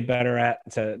trying to get better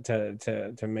at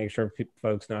to make sure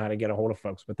folks know how to get a hold of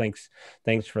folks. But thanks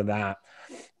for that.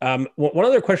 One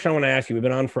other question I want to ask you, we've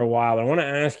been on for a while, but I want to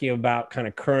ask you about kind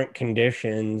of current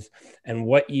conditions and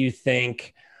what you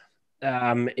think.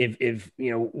 If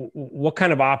what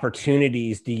kind of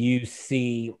opportunities do you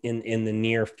see in the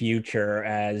near future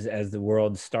as the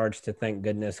world starts to, thank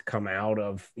goodness, come out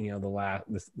of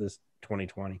this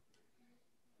 2020?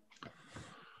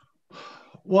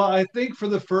 Well, I think for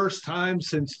the first time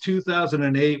since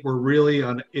 2008, we're really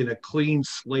in a clean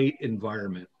slate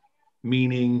environment,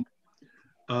 meaning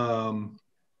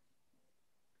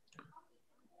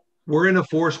we're in a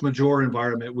force majeure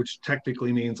environment, which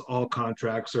technically means all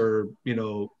contracts are,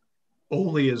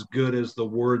 only as good as the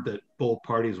word that both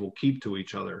parties will keep to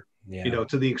each other,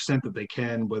 to the extent that they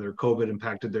can, whether COVID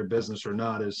impacted their business or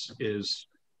not is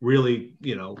really,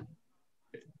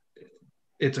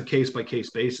 it's a case by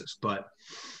case basis. But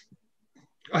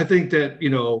I think that,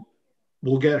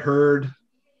 we'll get herd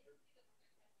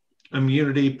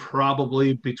immunity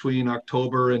probably between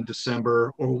October and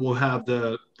December, or we'll have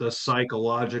the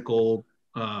psychological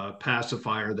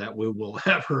pacifier that we will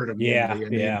have herd Yeah. immunity. I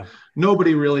mean, Yeah.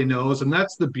 nobody really knows. And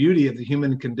that's the beauty of the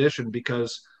human condition,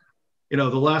 because, you know,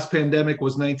 the last pandemic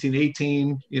was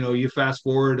 1918. You know, you fast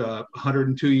forward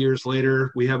 102 years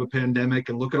later, we have a pandemic,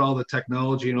 and look at all the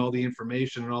technology and all the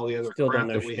information and all the other Still don't crap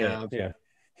know that we shit. have Yeah.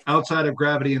 outside of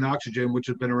gravity and oxygen, which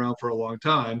have been around for a long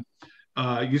time.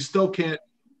 You still can't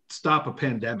stop a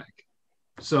pandemic.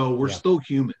 So we're still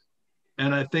human.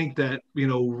 And I think that, you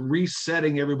know,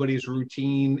 resetting everybody's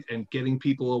routine and getting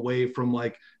people away from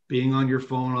like being on your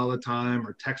phone all the time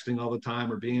or texting all the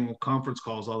time or being on conference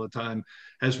calls all the time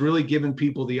has really given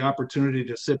people the opportunity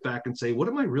to sit back and say, what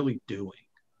am I really doing?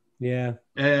 Yeah.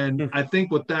 And I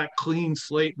think with that clean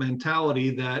slate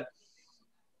mentality, that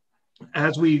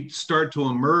as we start to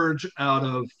emerge out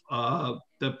of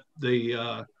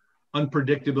the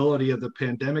unpredictability of the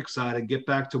pandemic side and get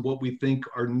back to what we think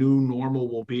our new normal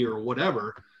will be or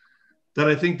whatever, that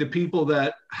I think the people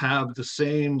that have the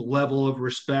same level of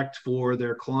respect for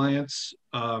their clients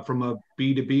from a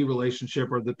B2B relationship,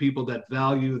 or the people that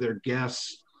value their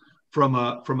guests from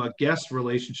a guest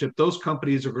relationship, those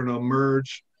companies are going to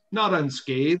emerge not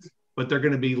unscathed, but they're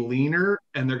going to be leaner,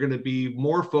 and they're going to be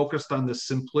more focused on the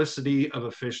simplicity of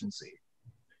efficiency.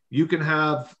 You can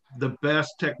have the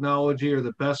best technology or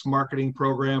the best marketing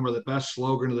program or the best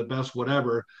slogan or the best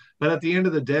whatever, but at the end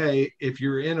of the day, if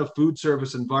you're in a food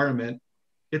service environment,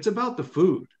 it's about the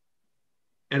food,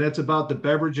 and it's about the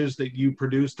beverages that you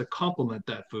produce to complement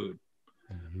that food.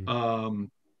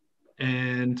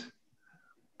 And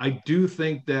I do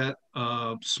think that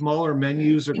smaller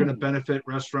menus are going to benefit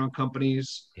restaurant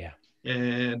companies. Yeah.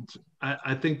 And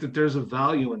I think that there's a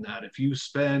value in that. If you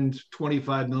spend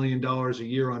 $25 million a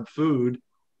year on food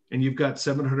and you've got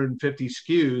 750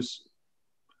 SKUs,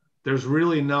 there's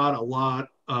really not a lot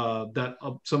that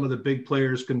some of the big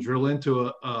players can drill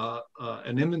into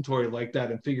an inventory like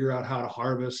that and figure out how to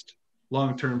harvest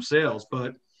long-term sales.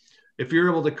 But if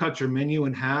you're able to cut your menu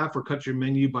in half or cut your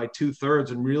menu by 2/3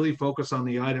 and really focus on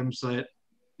the items that,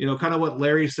 you know, kind of what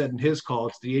Larry said in his call,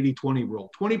 it's the 80-20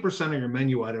 rule. 20% of your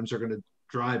menu items are going to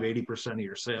drive 80% of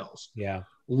your sales. Yeah.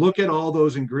 Look at all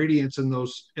those ingredients in the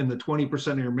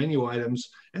 20% of your menu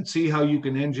items and see how you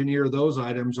can engineer those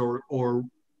items or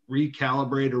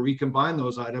recalibrate or recombine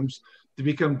those items to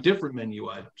become different menu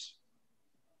items.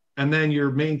 And then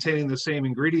you're maintaining the same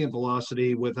ingredient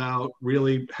velocity without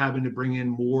really having to bring in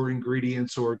more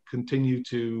ingredients or continue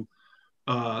to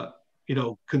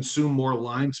consume more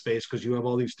line space because you have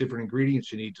all these different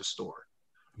ingredients you need to store.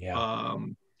 Yeah.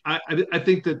 I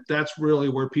think that that's really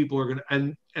where people are going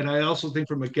to, and I also think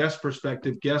from a guest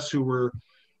perspective, guests who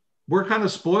we're kind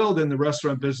of spoiled in the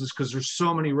restaurant business because there's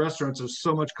so many restaurants, there's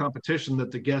so much competition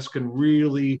that the guests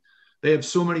they have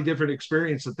so many different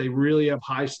experiences that they really have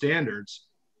high standards.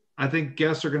 I think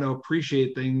guests are going to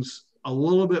appreciate things a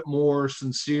little bit more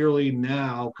sincerely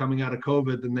now coming out of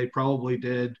COVID than they probably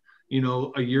did, you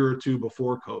know, a year or two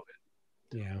before COVID.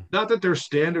 Yeah. Not that their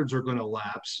standards are going to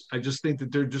lapse. I just think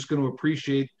that they're just going to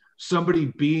appreciate somebody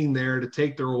being there to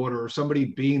take their order, or somebody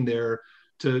being there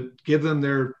to give them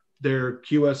their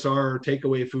QSR or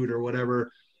takeaway food or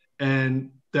whatever.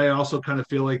 And they also kind of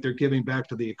feel like they're giving back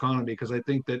to the economy, because I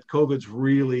think that COVID's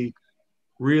really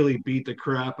beat the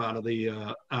crap out of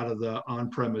the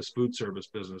on-premise food service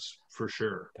business for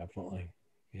sure. Definitely.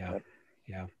 Yeah.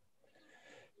 Yeah.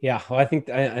 Yeah, well, I think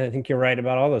you're right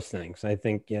about all those things. I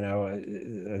think, you know,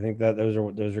 I think that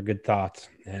those are good thoughts,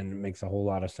 and it makes a whole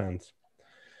lot of sense.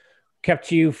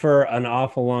 Kept you for an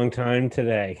awful long time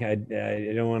today. I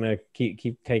don't want to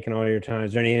keep taking all your time.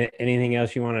 Is there anything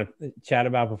else you want to chat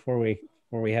about before we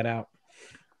head out?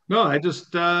 No, I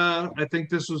just I think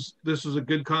this was a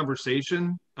good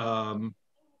conversation, and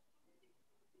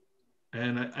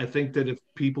I think that if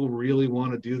people really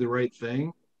want to do the right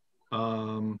thing,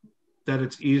 that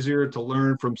it's easier to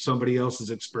learn from somebody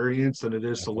else's experience than it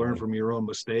is Definitely. to learn from your own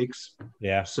mistakes.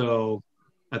 Yeah. So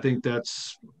I think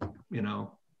that's, you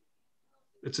know,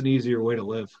 it's an easier way to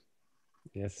live.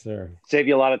 Yes, sir. Save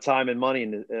you a lot of time and money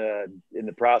in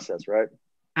the process, right?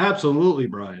 Absolutely,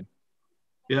 Brian.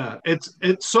 Yeah, it's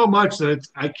so much that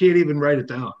I can't even write it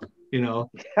down, you know.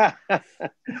 No,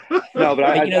 but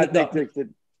I think that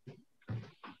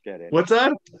get it. What's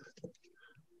that?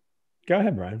 Go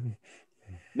ahead, Brian.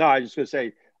 No, I was just going to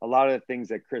say a lot of the things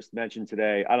that Chris mentioned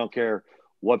today. I don't care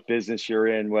what business you're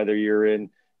in, whether you're in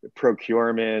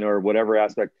procurement or whatever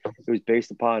aspect. It was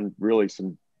based upon really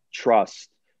some trust,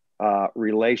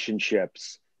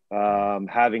 relationships,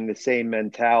 having the same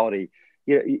mentality.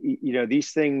 You know,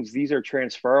 these things, these are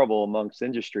transferable amongst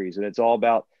industries, and it's all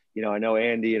about, you know, I know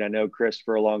Andy and I know Chris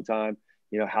for a long time,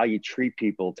 you know, how you treat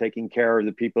people, taking care of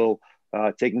the people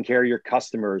taking care of your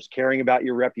customers, caring about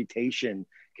your reputation,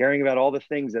 caring about all the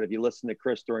things that if you listen to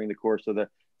Chris during the course of the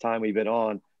time we've been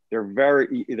on, they're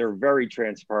very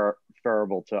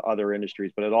transferable to other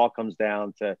industries, but it all comes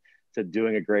down to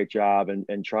doing a great job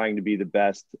and trying to be the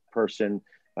best person,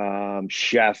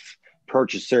 chef,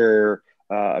 purchaser,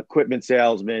 equipment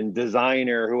salesman,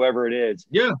 designer, whoever it is.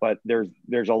 Yeah. But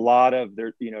there's a lot of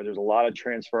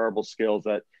transferable skills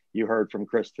that you heard from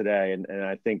Chris today. And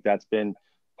I think that's been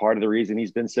part of the reason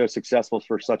he's been so successful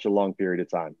for such a long period of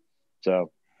time.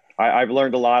 So I've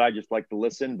learned a lot. I just like to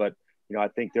listen, but I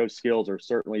think those skills are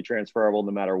certainly transferable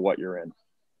no matter what you're in.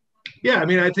 Yeah. I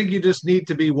mean, I think you just need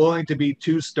to be willing to be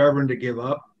too stubborn to give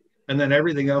up. And then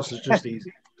everything else is just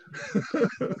easy.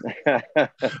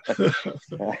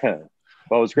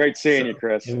 Well, it was great seeing you,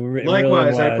 Chris.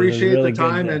 Likewise, I appreciate the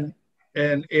time.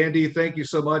 And Andy, thank you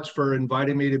so much for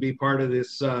inviting me to be part of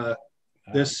this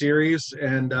this series.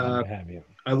 And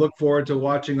I look forward to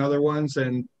watching other ones.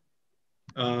 And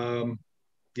I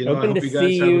hope you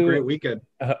guys have a great weekend.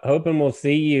 Hoping we'll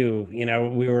see you.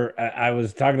 I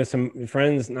was talking to some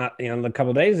friends a couple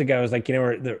of days ago. I was like,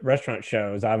 the restaurant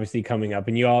show is obviously coming up,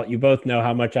 and you both know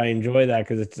how much I enjoy that,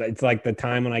 because it's like the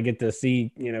time when I get to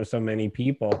see so many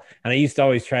people. And I used to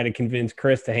always try to convince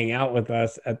Chris to hang out with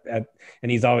us and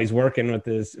he's always working with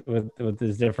his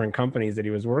different companies that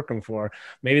he was working for.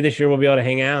 Maybe this year we'll be able to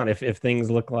hang out if things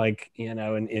look like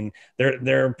and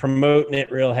they're promoting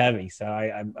it real heavy. So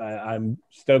I'm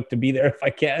stoked to be there if I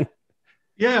can.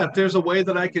 Yeah, if there's a way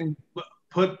that I can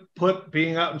put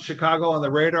being out in Chicago on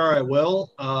the radar, I will.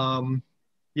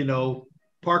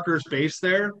 Parker's based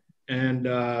there, and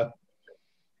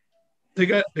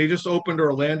they just opened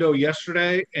Orlando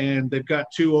yesterday, and they've got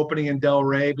 2 opening in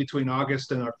Delray between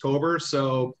August and October.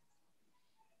 So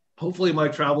hopefully my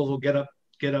travels will get up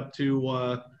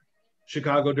to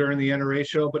Chicago during the NRA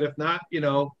show. But if not,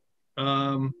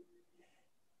 I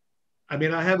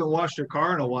haven't washed your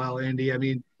car in a while, Andy. I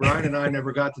mean, Brian and I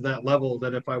never got to that level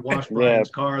that if I washed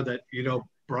Brian's car that,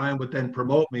 Brian would then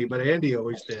promote me, but Andy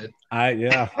always did.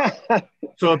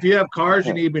 So if you have cars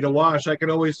you need me to wash, I could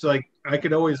always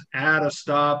add a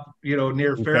stop,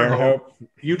 near Fairhope.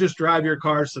 You just drive your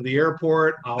cars to the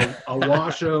airport. I'll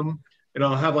wash them, and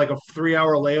I'll have like a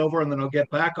 3-hour layover, and then I'll get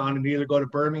back on and either go to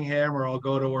Birmingham or I'll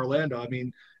go to Orlando. I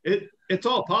mean, it's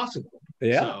all possible.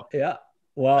 Yeah.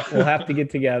 Well, we'll have to get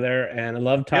together, and I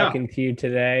love talking to you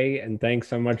today, and thanks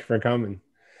so much for coming.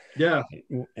 Yeah.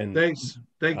 And thanks.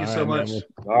 Thank you so much.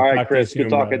 All right, Chris. Good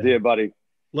talking to you, buddy.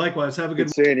 Likewise. Have a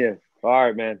good seeing you. All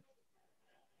right, man.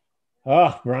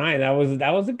 Oh, Brian,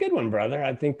 that was a good one, brother.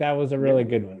 I think that was a really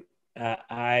good one.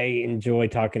 I enjoy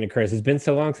talking to Chris. It's been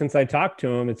so long since I talked to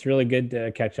him. It's really good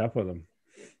to catch up with him.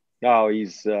 Oh,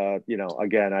 he's,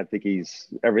 again, I think he's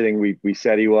everything we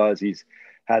said he was.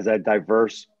 Has a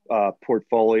diverse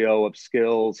portfolio of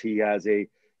skills. He has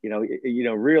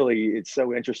really, it's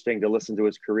so interesting to listen to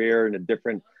his career and the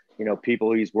different,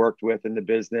 people he's worked with in the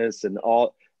business and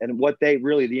what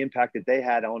the impact that they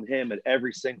had on him at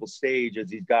every single stage as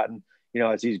he's gotten,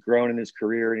 as he's grown in his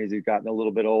career and as he's gotten a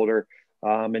little bit older,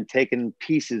 and taken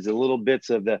pieces, little bits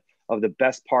of the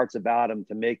best parts about him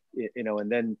to make,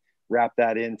 and then wrap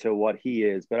that into what he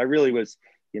is. But I really was,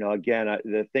 again,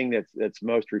 the thing that's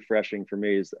most refreshing for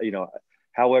me is,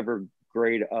 however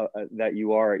great that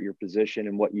you are at your position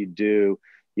and what you do,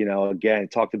 again,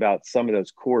 talked about some of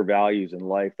those core values in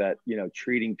life that,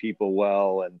 treating people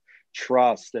well and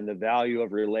trust and the value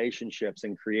of relationships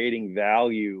and creating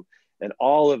value and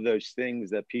all of those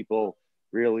things that people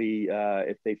really,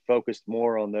 if they focused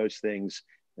more on those things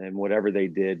and whatever they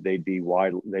did, they'd be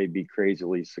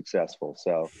crazily successful.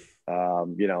 So, I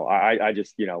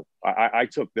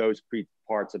took those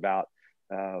parts about,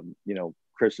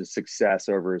 Chris's success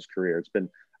over his career.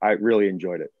 I really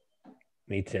enjoyed it.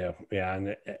 Me too. Yeah.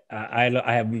 And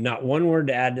I have not one word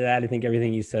to add to that. I think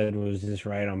everything you said was just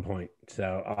right on point.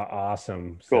 So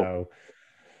awesome. Cool. So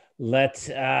let's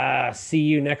see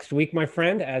you next week, my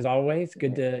friend. As always,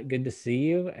 good to see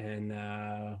you. And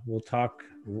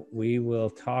we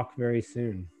will talk very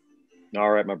soon.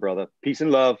 All right, my brother. Peace and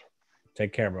love.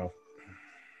 Take care, bro.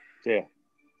 See ya.